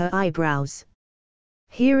raised her eyebrows.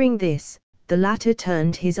 Hearing this, the latter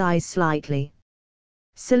turned his eyes slightly.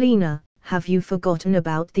 Selina, have you forgotten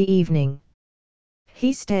about the evening?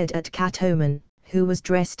 He stared at Catwoman, who was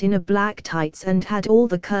dressed in a black tights and had all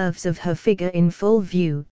the curves of her figure in full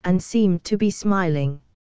view, and seemed to be smiling.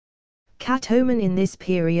 Catwoman in this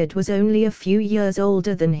period was only a few years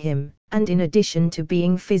older than him, and in addition to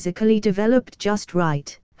being physically developed just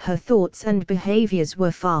right, her thoughts and behaviors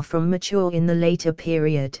were far from mature in the later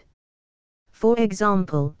period. For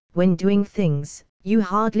example, when doing things, you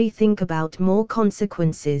hardly think about more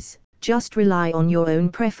consequences, just rely on your own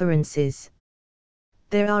preferences.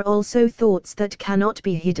 There are also thoughts that cannot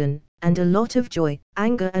be hidden, and a lot of joy,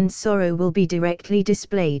 anger and sorrow will be directly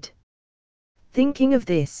displayed. Thinking of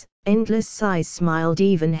this, Endless Sighs smiled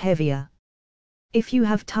even heavier. If you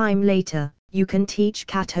have time later, you can teach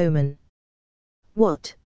Catwoman.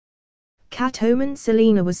 What? Catwoman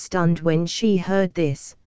Selina was stunned when she heard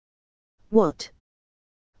this. What?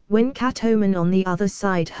 When Catwoman on the other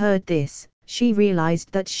side heard this, she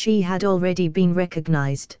realized that she had already been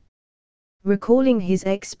recognized. Recalling his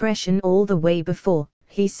expression all the way before,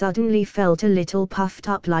 he suddenly felt a little puffed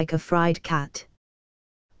up like a fried cat.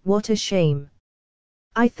 What a shame.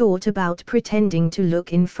 I thought about pretending to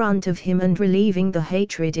look in front of him and relieving the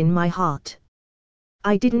hatred in my heart.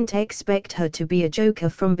 I didn't expect her to be a joker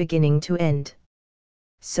from beginning to end.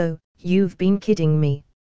 So, you've been kidding me.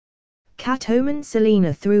 Catwoman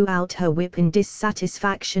Selina threw out her whip in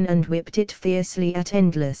dissatisfaction and whipped it fiercely at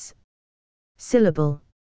Endless. Syllable.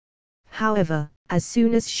 However, as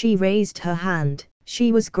soon as she raised her hand,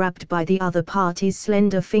 she was grabbed by the other party's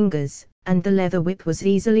slender fingers, and the leather whip was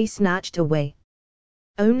easily snatched away.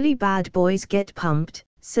 Only bad boys get pumped,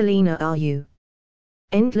 Selina, are you?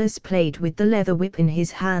 Endless played with the leather whip in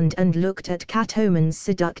his hand and looked at Catwoman's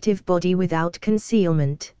seductive body without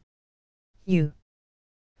concealment. You.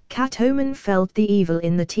 Catwoman felt the evil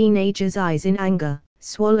in the teenager's eyes in anger,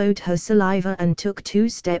 swallowed her saliva and took 2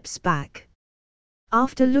 steps back.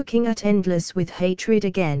 After looking at Endless with hatred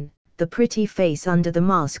again, the pretty face under the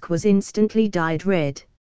mask was instantly dyed red.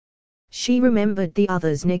 She remembered the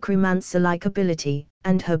other's necromancer-like ability,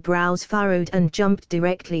 and her brows furrowed and jumped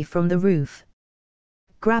directly from the roof.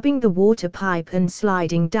 Grabbing the water pipe and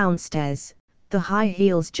sliding downstairs, the high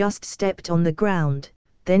heels just stepped on the ground,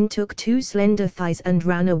 then took two slender thighs and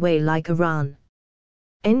ran away like a run.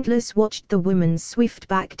 Endless watched the woman's swift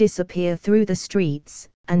back disappear through the streets,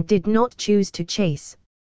 and did not choose to chase.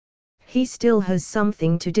 He still has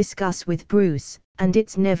something to discuss with Bruce, and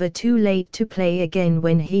it's never too late to play again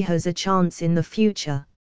when he has a chance in the future.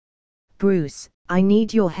 Bruce, I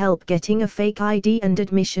need your help getting a fake ID and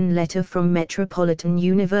admission letter from Metropolitan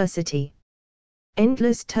University.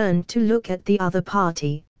 Endless turned to look at the other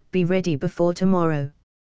party. Be ready before tomorrow.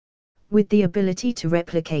 With the ability to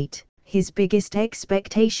replicate, his biggest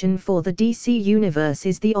expectation for the DC universe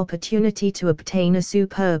is the opportunity to obtain a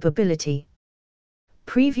superb ability.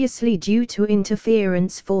 Previously, due to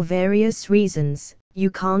interference for various reasons,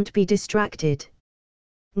 you can't be distracted.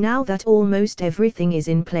 Now that almost everything is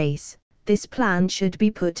in place, this plan should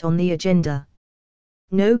be put on the agenda.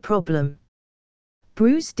 No problem.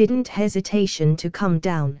 Bruce didn't hesitation to come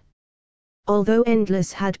down. Although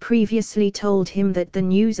Endless had previously told him that the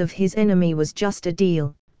news of his enemy was just a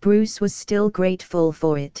deal, Bruce was still grateful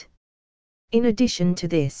for it. In addition to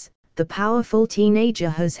this, the powerful teenager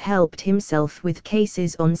has helped himself with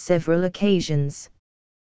cases on several occasions.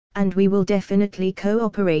 And we will definitely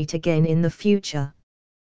cooperate again in the future.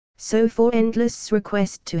 So for Endless's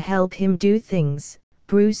request to help him do things,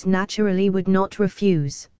 Bruce naturally would not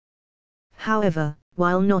refuse. However,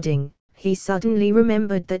 while nodding, he suddenly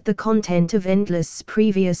remembered that the content of Endless's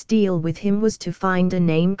previous deal with him was to find a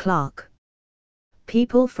name clerk.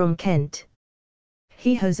 People from Kent.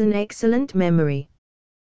 He has an excellent memory.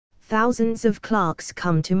 Thousands of clerks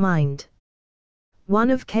come to mind. One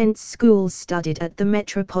of Kent's schools studied at the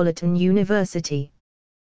Metropolitan University.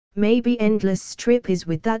 Maybe Endless trip is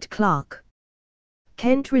with that clerk.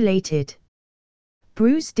 Kent related.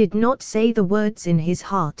 Bruce did not say the words in his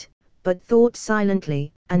heart, but thought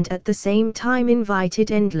silently, and at the same time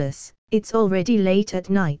invited Endless. It's already late at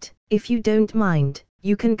night, if you don't mind,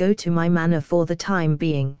 you can go to my manor for the time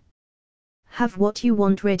being. Have what you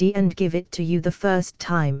want ready and give it to you the first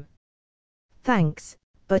time. Thanks,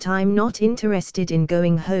 but I'm not interested in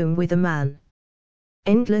going home with a man.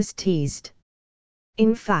 Endless teased.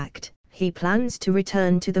 In fact, he plans to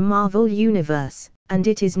return to the Marvel Universe, and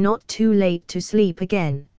it is not too late to sleep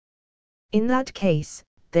again. In that case,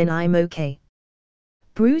 then I'm okay.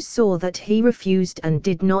 Bruce saw that he refused and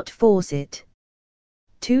did not force it.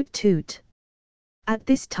 Toot toot. At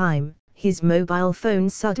this time, his mobile phone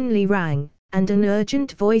suddenly rang, and an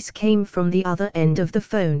urgent voice came from the other end of the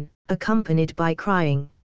phone, accompanied by crying.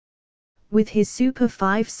 With his super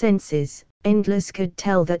 5 senses, Endless could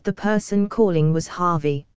tell that the person calling was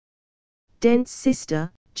Harvey Dent's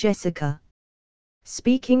sister, Jessica.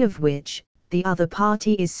 Speaking of which, the other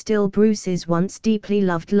party is still Bruce's once deeply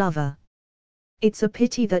loved lover. It's a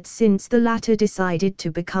pity that since the latter decided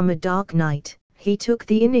to become a Dark Knight, he took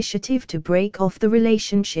the initiative to break off the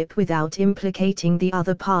relationship without implicating the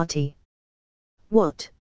other party. What?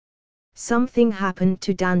 Something happened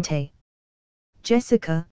to Dante.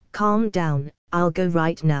 Jessica, calm down, I'll go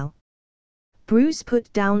right now. Bruce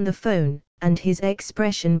put down the phone, and his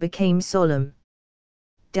expression became solemn.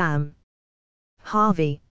 Damn.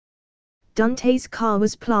 Harvey. Dante's car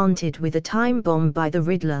was planted with a time bomb by the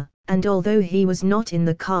Riddler, and although he was not in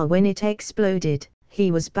the car when it exploded, he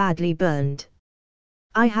was badly burned.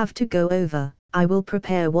 I have to go over. I will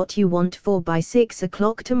prepare what you want for by 6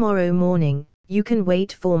 o'clock tomorrow morning. You can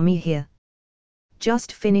wait for me here.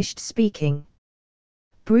 Just finished speaking.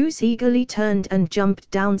 Bruce eagerly turned and jumped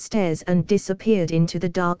downstairs and disappeared into the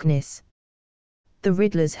darkness. The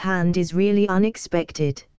Riddler's hand is really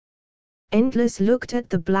unexpected. Endless looked at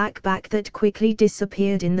the black back that quickly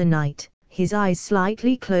disappeared in the night, his eyes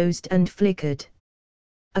slightly closed and flickered.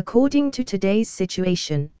 According to today's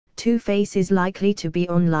situation, Two-Face is likely to be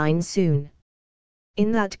online soon.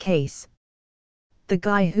 In that case, the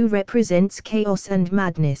guy who represents chaos and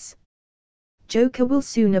madness, Joker, will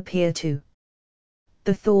soon appear too.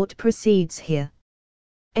 The thought proceeds here.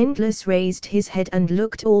 Endless raised his head and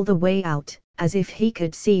looked all the way out, as if he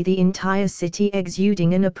could see the entire city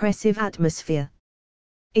exuding an oppressive atmosphere.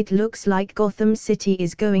 It looks like Gotham City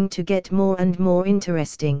is going to get more and more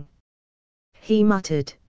interesting, he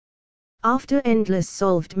muttered. After Endless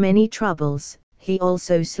solved many troubles, he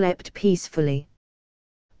also slept peacefully.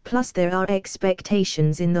 Plus there are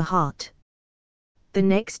expectations in the heart. The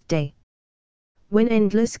next day, when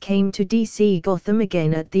Endless came to DC Gotham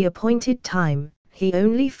again at the appointed time, he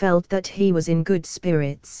only felt that he was in good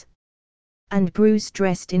spirits. And Bruce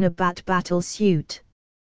dressed in a battle suit.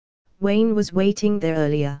 Wayne was waiting there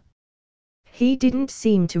earlier. He didn't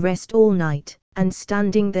seem to rest all night, and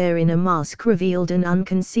standing there in a mask revealed an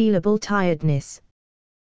unconcealable tiredness.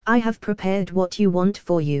 I have prepared what you want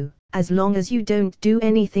for you, as long as you don't do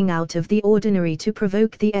anything out of the ordinary to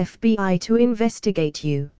provoke the FBI to investigate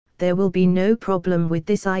you, there will be no problem with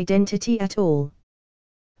this identity at all.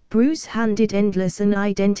 Bruce handed Endless an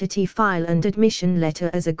identity file and admission letter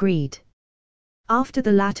as agreed. After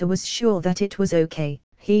the latter was sure that it was okay,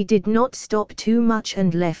 he did not stop too much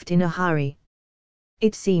and left in a hurry.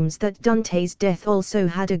 It seems that Dante's death also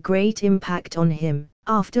had a great impact on him.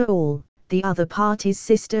 After all, the other party's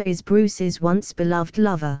sister is Bruce's once beloved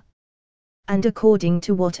lover. And according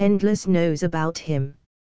to what Endless knows about him,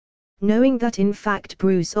 knowing that in fact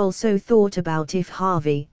Bruce also thought about if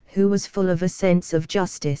Harvey, who was full of a sense of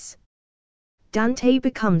justice, Dante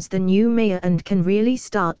becomes the new mayor and can really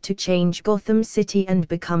start to change Gotham City and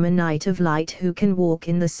become a knight of light who can walk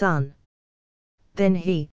in the sun, then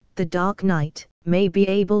he, the Dark Knight, may be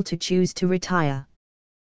able to choose to retire.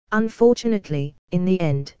 Unfortunately, in the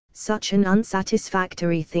end, such an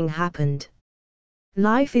unsatisfactory thing happened.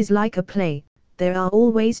 Life is like a play, there are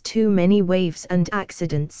always too many waves and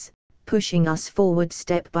accidents, pushing us forward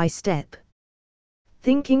step by step.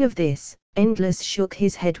 Thinking of this, Endless shook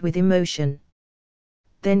his head with emotion.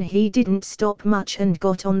 Then he didn't stop much and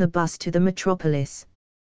got on the bus to the metropolis.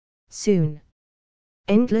 Soon,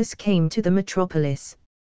 Endless came to the metropolis.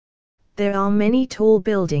 There are many tall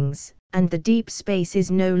buildings, and the deep space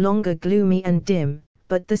is no longer gloomy and dim,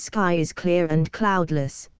 but the sky is clear and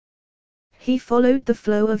cloudless. He followed the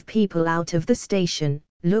flow of people out of the station,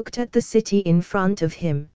 looked at the city in front of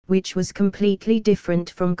him, which was completely different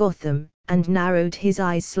from Gotham, and narrowed his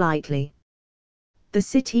eyes slightly. The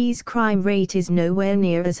city's crime rate is nowhere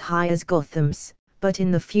near as high as Gotham's, but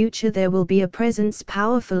in the future there will be a presence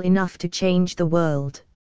powerful enough to change the world.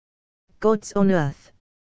 Gods on Earth.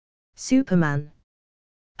 Superman.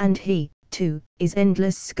 And he, too, is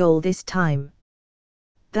Endless' goal this time.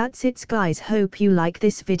 That's it guys, hope you like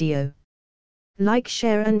this video. Like,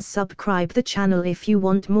 share and subscribe the channel if you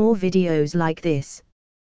want more videos like this.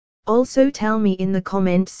 Also tell me in the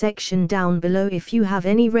comment section down below if you have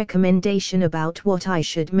any recommendation about what I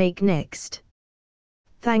should make next.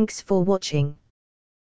 Thanks for watching.